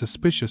seen as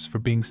suspicious for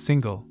being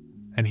single,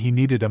 and he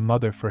needed a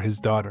mother for his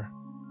daughter.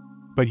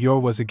 But Yor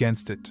was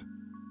against it.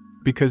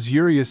 Because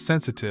Yuri is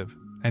sensitive,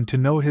 and to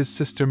know his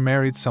sister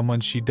married someone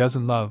she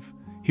doesn't love,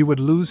 he would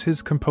lose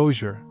his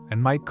composure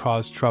and might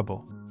cause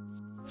trouble.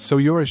 So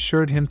Yor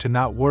assured him to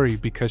not worry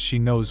because she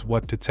knows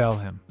what to tell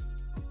him.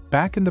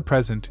 Back in the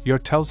present, Yor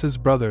tells his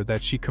brother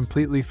that she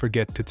completely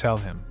forget to tell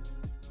him.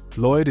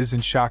 Loid is in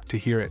shock to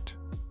hear it.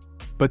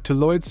 But to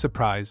Loid's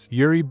surprise,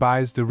 Yuri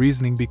buys the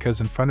reasoning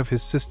because in front of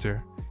his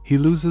sister, he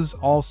loses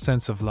all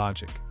sense of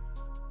logic.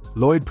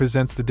 Loid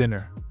presents the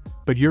dinner,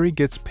 but Yuri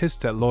gets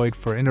pissed at Loid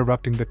for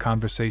interrupting the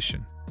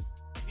conversation.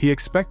 He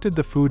expected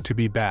the food to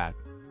be bad,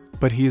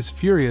 but he is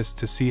furious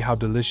to see how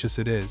delicious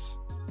it is.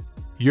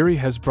 Yuri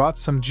has brought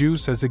some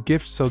juice as a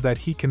gift so that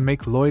he can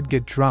make Loid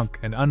get drunk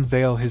and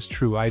unveil his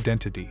true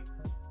identity.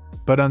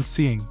 But on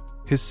seeing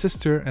his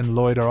sister and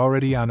Loid are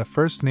already on a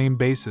first-name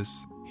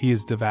basis, he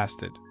is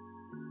devastated.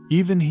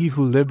 Even he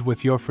who lived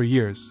with Yor for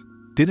years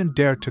didn't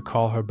dare to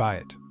call her by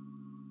it.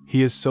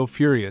 He is so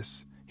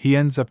furious, he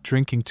ends up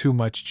drinking too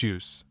much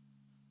juice.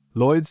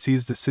 Loid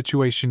sees the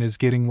situation is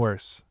getting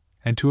worse,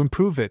 and to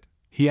improve it,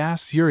 he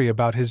asks Yuri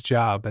about his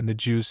job and the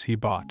juice he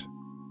bought.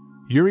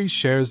 Yuri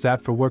shares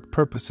that for work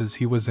purposes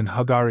he was in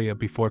Hagaria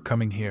before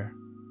coming here.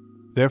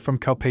 They're from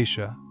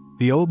Calpatia.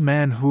 The old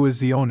man who is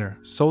the owner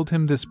sold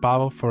him this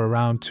bottle for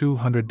around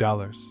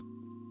 $200.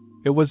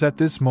 It was at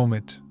this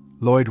moment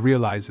Loid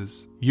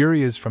realizes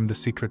Yuri is from the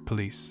secret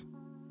police.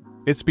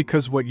 It's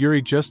because what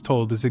Yuri just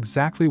told is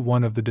exactly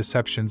one of the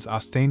deceptions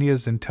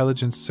Ostania's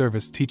intelligence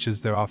service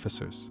teaches their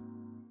officers.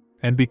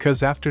 And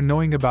because after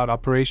knowing about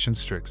Operation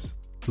Strix,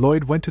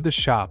 Loid went to the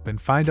shop and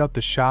find out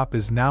the shop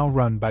is now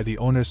run by the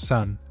owner's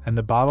son and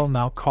the bottle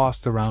now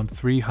cost around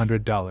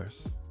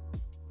 $300.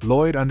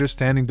 Loid,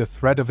 understanding the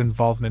threat of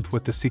involvement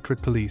with the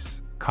secret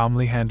police,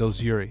 calmly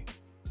handles Yuri.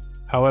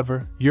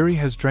 However, Yuri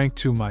has drank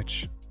too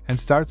much, and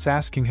starts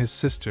asking his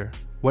sister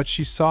what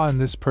she saw in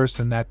this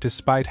person that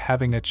despite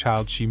having a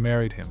child she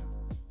married him.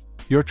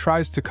 Yor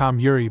tries to calm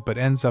Yuri but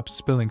ends up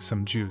spilling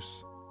some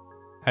juice.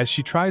 As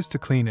she tries to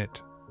clean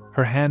it,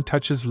 her hand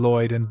touches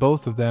Loid and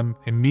both of them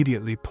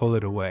immediately pull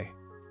it away.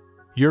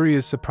 Yuri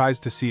is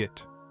surprised to see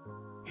it.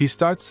 He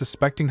starts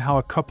suspecting how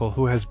a couple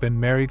who has been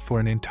married for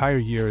an entire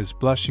year is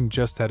blushing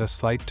just at a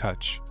slight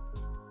touch.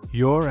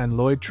 Yor and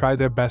Loid try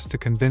their best to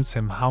convince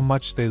him how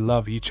much they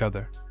love each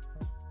other.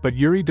 But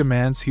Yuri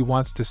demands he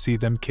wants to see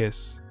them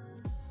kiss.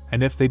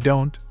 And if they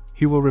don't,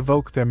 he will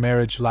revoke their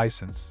marriage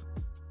license.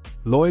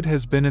 Loid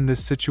has been in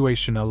this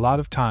situation a lot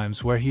of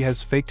times where he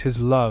has faked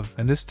his love,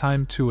 and this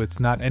time too it's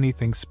not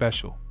anything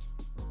special.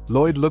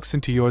 Loid looks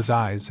into Yor's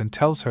eyes and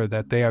tells her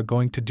that they are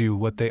going to do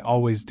what they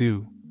always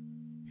do.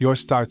 Yor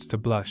starts to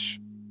blush.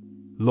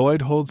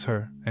 Loid holds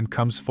her and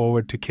comes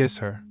forward to kiss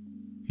her.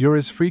 Yuri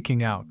is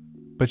freaking out,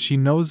 but she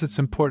knows it's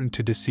important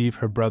to deceive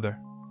her brother.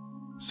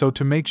 So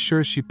to make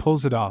sure she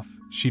pulls it off,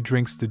 she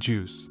drinks the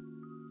juice.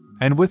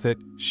 And with it,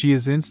 she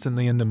is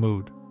instantly in the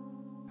mood.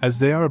 As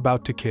they are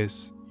about to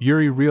kiss,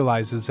 Yuri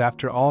realizes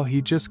after all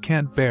he just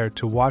can't bear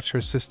to watch her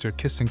sister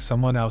kissing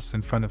someone else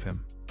in front of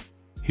him.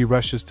 He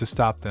rushes to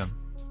stop them.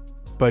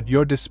 But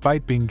Yuri,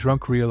 despite being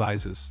drunk,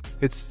 realizes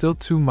it's still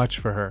too much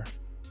for her.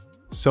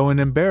 So in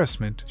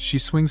embarrassment, she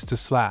swings to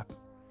slap,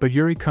 but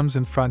Yuri comes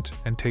in front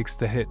and takes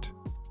the hit.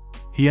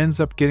 He ends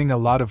up getting a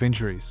lot of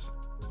injuries.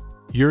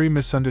 Yuri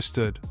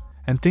misunderstood,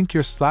 and think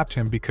Yuri slapped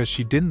him because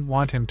she didn't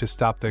want him to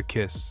stop their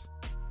kiss.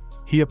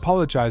 He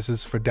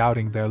apologizes for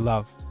doubting their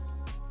love.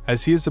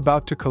 As he is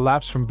about to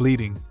collapse from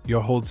bleeding,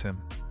 Yuri holds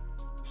him.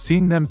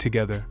 Seeing them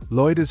together,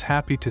 Loid is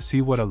happy to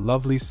see what a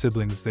lovely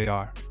siblings they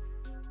are.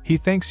 He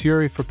thanks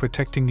Yuri for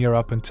protecting Yuri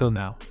up until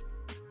now.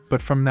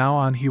 But from now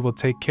on he will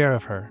take care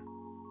of her.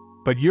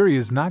 But Yuri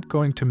is not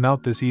going to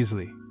melt this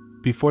easily.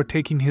 Before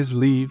taking his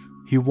leave,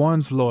 he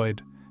warns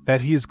Loid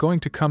that he is going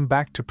to come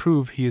back to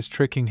prove he is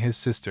tricking his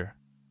sister.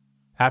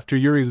 After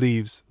Yuri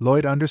leaves,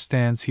 Loid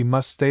understands he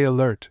must stay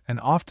alert and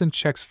often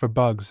checks for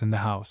bugs in the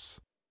house.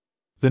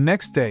 The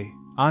next day,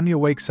 Anya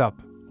wakes up,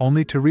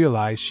 only to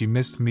realize she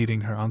missed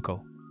meeting her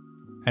uncle.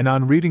 And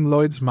on reading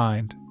Loid's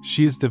mind,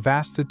 she is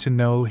devastated to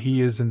know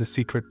he is in the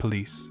secret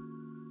police.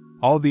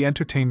 All the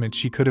entertainment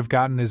she could have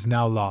gotten is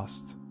now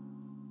lost.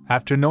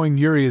 After knowing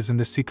Yuri is in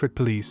the secret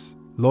police,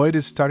 Loid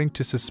is starting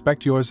to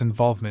suspect Yuri's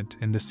involvement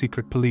in the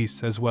secret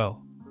police as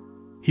well.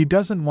 He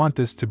doesn't want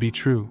this to be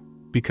true,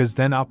 because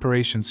then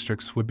Operation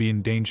Strix would be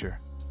in danger.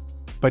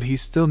 But he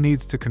still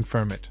needs to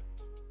confirm it.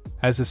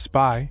 As a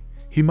spy,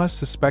 he must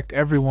suspect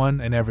everyone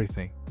and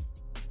everything.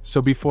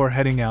 So before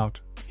heading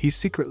out, he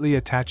secretly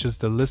attaches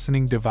the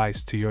listening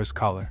device to Yuri's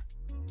collar.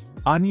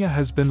 Anya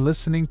has been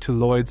listening to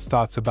Loid's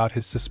thoughts about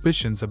his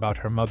suspicions about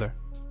her mother.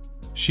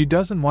 She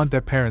doesn't want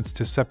their parents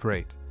to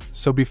separate,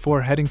 so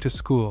before heading to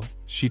school,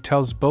 she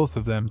tells both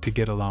of them to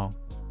get along.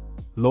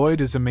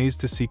 Loid is amazed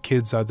to see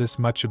kids are this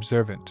much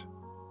observant.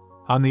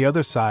 On the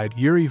other side,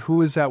 Yuri,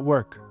 who is at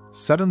work,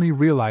 suddenly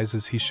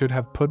realizes he should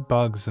have put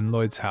bugs in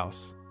Loid's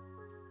house.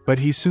 But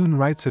he soon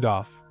writes it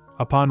off,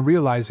 upon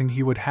realizing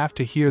he would have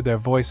to hear their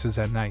voices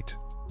at night,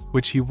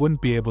 which he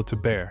wouldn't be able to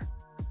bear.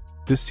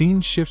 The scene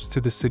shifts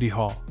to the city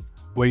hall,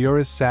 where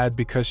Yuri is sad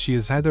because she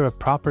is neither a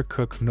proper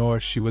cook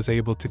nor she was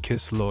able to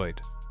kiss Loid.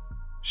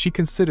 She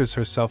considers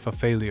herself a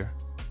failure.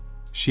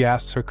 She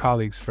asks her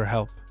colleagues for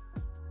help.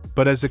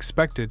 But as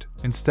expected,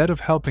 instead of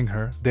helping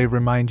her, they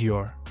remind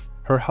Yuri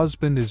her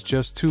husband is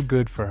just too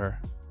good for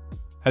her.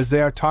 As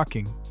they are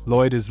talking,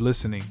 Loid is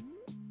listening.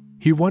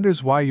 He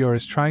wonders why Yuri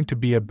is trying to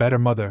be a better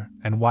mother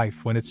and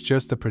wife when it's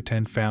just a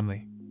pretend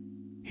family.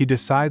 He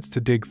decides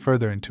to dig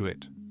further into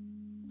it.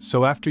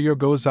 So after Yuri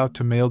goes out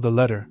to mail the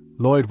letter,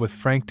 Loid with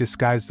Frank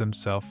disguise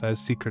themselves as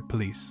secret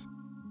police.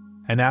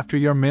 And after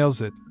Yuri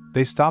mails it,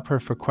 they stop her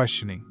for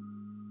questioning.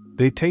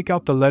 They take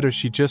out the letter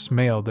she just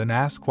mailed and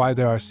ask why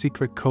there are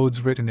secret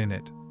codes written in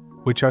it,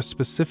 which are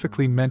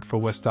specifically meant for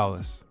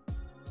Westalis.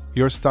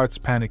 Yuri starts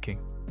panicking.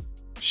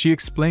 She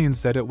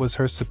explains that it was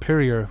her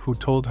superior who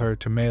told her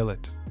to mail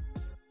it.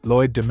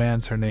 Loid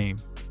demands her name.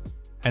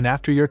 And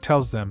after Yuri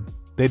tells them,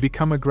 they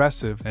become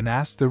aggressive and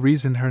ask the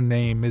reason her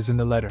name is in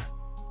the letter.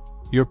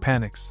 Yuri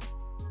panics.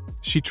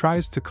 She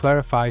tries to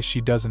clarify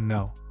she doesn't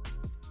know.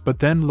 But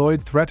then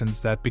Loid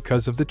threatens that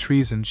because of the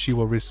treason she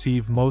will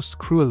receive most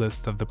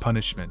cruelest of the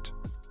punishment.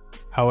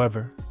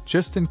 However,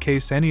 just in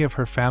case any of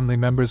her family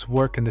members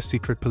work in the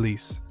secret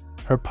police,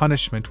 her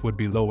punishment would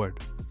be lowered.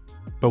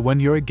 But when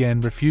Yuri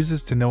again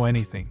refuses to know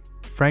anything,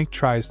 Frank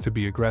tries to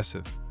be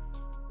aggressive.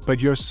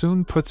 But Yuri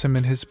soon puts him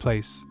in his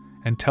place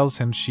and tells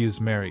him she is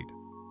married.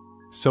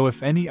 So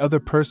if any other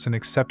person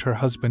except her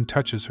husband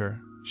touches her,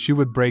 she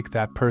would break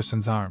that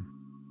person's arm.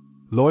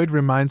 Loid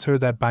reminds her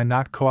that by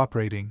not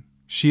cooperating,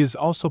 she is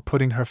also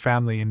putting her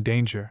family in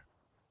danger.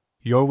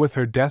 Yuri with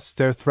her death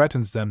stare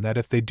threatens them that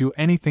if they do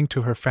anything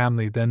to her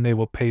family then they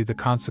will pay the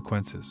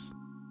consequences.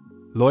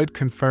 Loid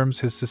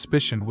confirms his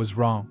suspicion was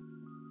wrong.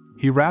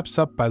 He wraps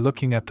up by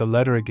looking at the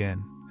letter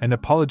again and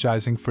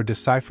apologizing for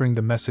deciphering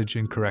the message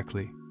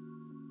incorrectly.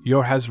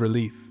 Yuri has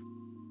relief.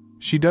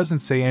 She doesn't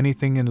say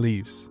anything and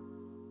leaves.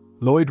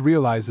 Loid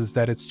realizes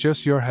that it's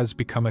just Yuri has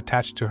become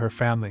attached to her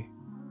family.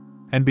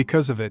 And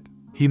because of it,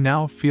 he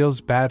now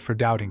feels bad for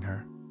doubting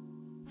her.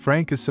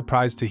 Frank is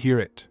surprised to hear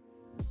it.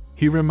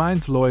 He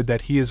reminds Loid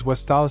that he is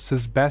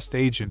Westalis' best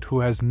agent who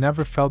has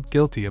never felt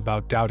guilty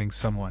about doubting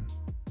someone.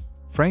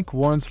 Frank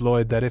warns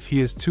Loid that if he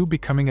is too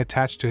becoming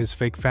attached to his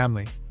fake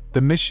family,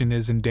 the mission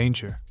is in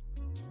danger.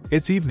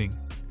 It's evening,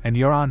 and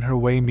Yuri on her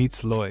way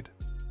meets Loid.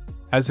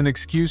 As an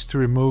excuse to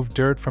remove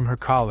dirt from her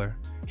collar,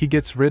 he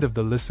gets rid of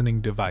the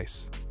listening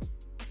device.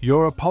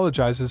 Yuri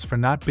apologizes for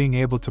not being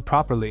able to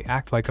properly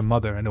act like a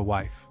mother and a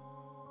wife.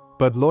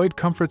 But Loid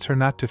comforts her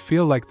not to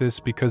feel like this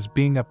because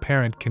being a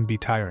parent can be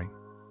tiring.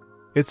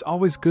 It's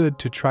always good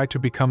to try to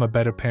become a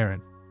better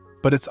parent,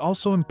 but it's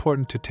also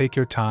important to take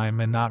your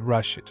time and not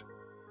rush it.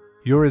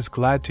 Yuri is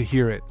glad to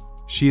hear it.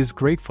 She is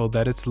grateful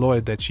that it's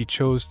Loid that she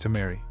chose to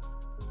marry.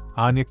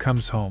 Anya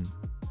comes home.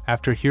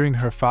 After hearing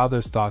her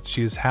father's thoughts,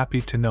 she is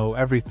happy to know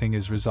everything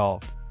is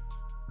resolved.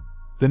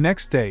 The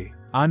next day,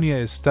 Anya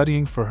is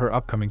studying for her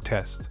upcoming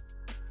test.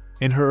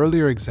 In her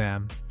earlier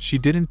exam, she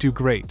didn't do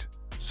great,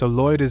 so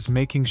Loid is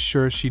making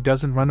sure she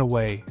doesn't run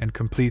away and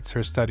completes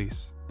her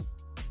studies.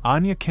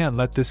 Anya can't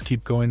let this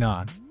keep going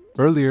on.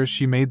 Earlier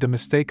she made the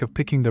mistake of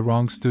picking the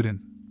wrong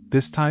student.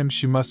 This time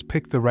she must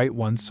pick the right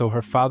one so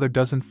her father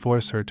doesn't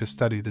force her to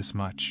study this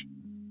much.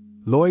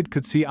 Loid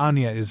could see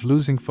Anya is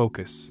losing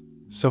focus,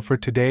 so for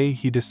today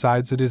he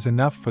decides it is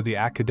enough for the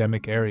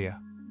academic area,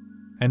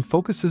 and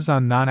focuses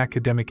on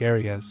non-academic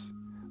areas,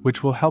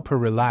 which will help her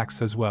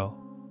relax as well.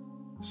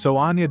 So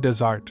Anya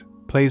does art,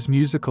 plays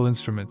musical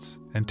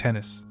instruments, and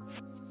tennis.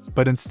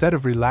 But instead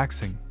of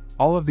relaxing,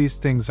 all of these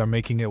things are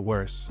making it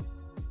worse.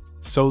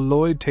 So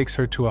Loid takes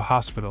her to a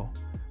hospital,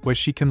 where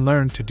she can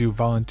learn to do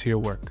volunteer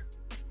work.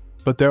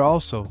 But there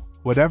also,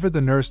 whatever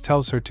the nurse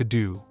tells her to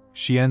do,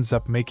 she ends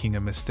up making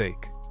a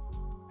mistake.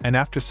 And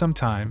after some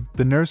time,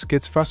 the nurse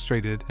gets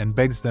frustrated and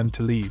begs them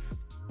to leave.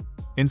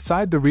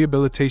 Inside the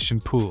rehabilitation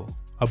pool,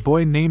 a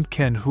boy named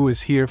Ken, who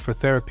is here for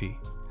therapy,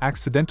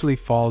 accidentally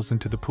falls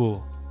into the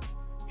pool.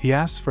 He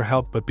asks for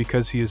help, but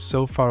because he is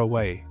so far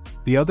away,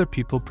 the other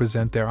people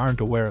present they aren't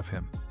aware of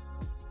him.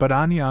 But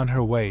Anya, on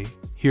her way,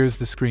 hears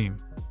the scream.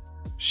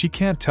 She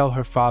can't tell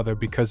her father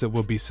because it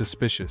will be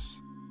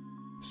suspicious.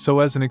 So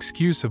as an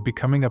excuse of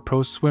becoming a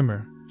pro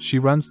swimmer, she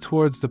runs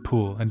towards the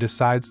pool and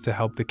decides to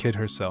help the kid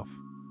herself.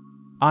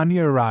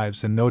 Anya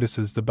arrives and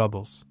notices the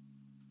bubbles.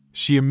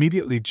 She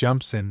immediately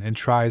jumps in and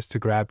tries to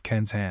grab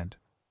Ken's hand.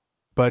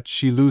 But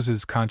she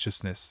loses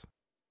consciousness.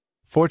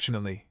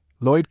 Fortunately,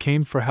 Loid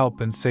came for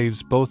help and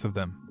saves both of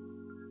them.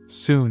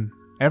 Soon,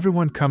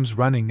 everyone comes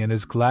running and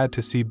is glad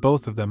to see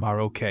both of them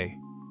are okay.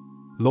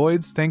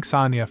 Loid thanks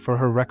Anya for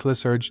her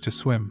reckless urge to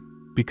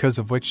swim, because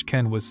of which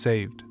Ken was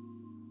saved.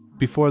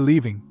 Before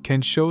leaving,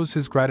 Ken shows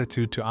his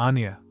gratitude to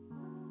Anya.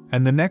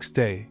 And the next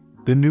day,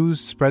 the news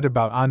spread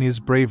about Anya's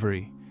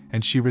bravery,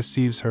 and she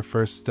receives her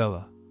first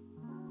Stella.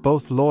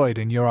 Both Loid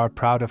and Yor are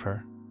proud of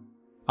her.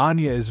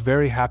 Anya is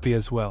very happy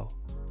as well,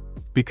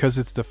 because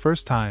it's the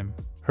first time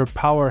her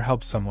power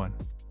helped someone.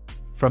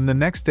 From the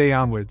next day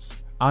onwards,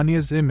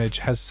 Anya's image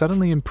has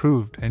suddenly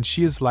improved and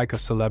she is like a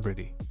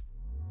celebrity.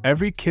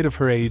 Every kid of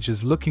her age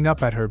is looking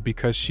up at her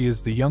because she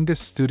is the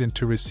youngest student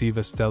to receive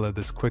a Stella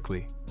this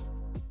quickly.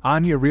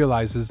 Anya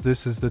realizes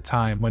this is the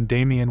time when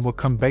Damien will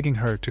come begging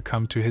her to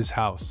come to his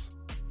house.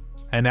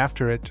 And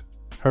after it,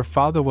 her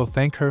father will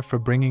thank her for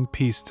bringing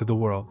peace to the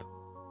world.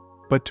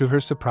 But to her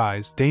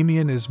surprise,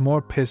 Damien is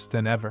more pissed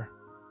than ever.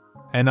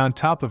 And on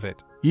top of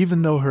it,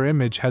 even though her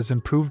image has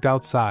improved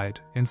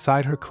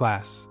inside her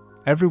class,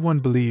 everyone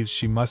believes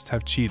she must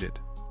have cheated.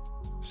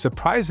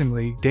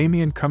 Surprisingly,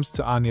 Damien comes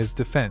to Anya's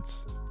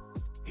defense.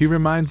 He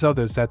reminds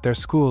others that their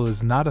school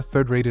is not a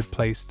third-rated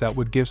place that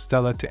would give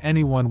Stella to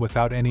anyone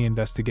without any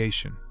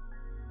investigation.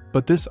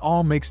 But this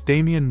all makes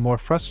Damien more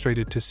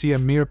frustrated to see a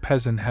mere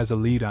peasant has a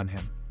lead on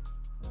him.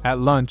 At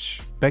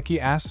lunch, Becky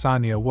asks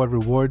Anya what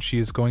reward she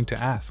is going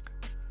to ask.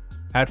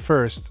 At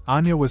first,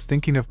 Anya was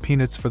thinking of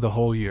peanuts for the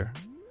whole year,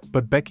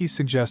 but Becky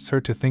suggests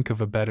her to think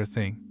of a better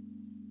thing.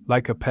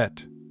 Like a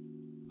pet.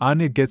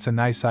 Anya gets a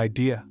nice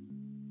idea.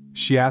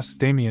 She asks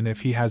Damien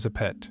if he has a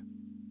pet.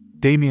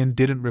 Damien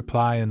didn't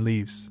reply and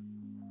leaves.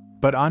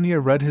 But Anya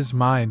read his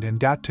mind and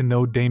got to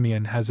know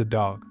Damien has a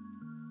dog.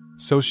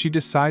 So she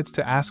decides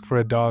to ask for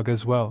a dog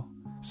as well,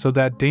 so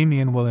that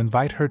Damien will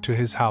invite her to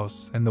his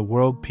house and the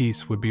world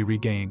peace would be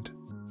regained.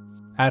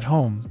 At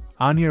home,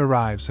 Anya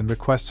arrives and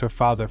requests her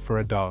father for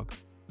a dog.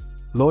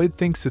 Loid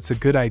thinks it's a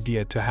good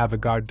idea to have a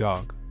guard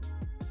dog.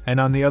 And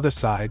on the other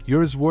side,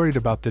 Yor is worried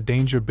about the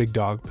danger big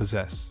dog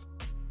possess.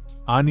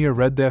 Anya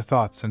read their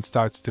thoughts and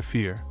starts to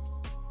fear.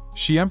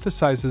 She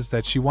emphasizes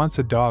that she wants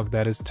a dog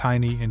that is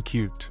tiny and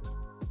cute.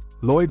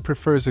 Loid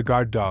prefers a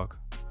guard dog,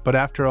 but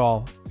after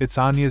all, it's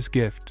Anya's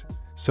gift,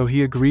 so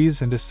he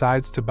agrees and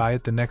decides to buy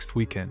it the next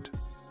weekend.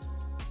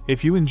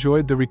 If you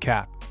enjoyed the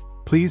recap,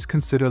 please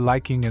consider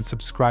liking and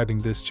subscribing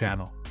this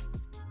channel.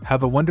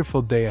 Have a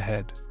wonderful day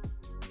ahead.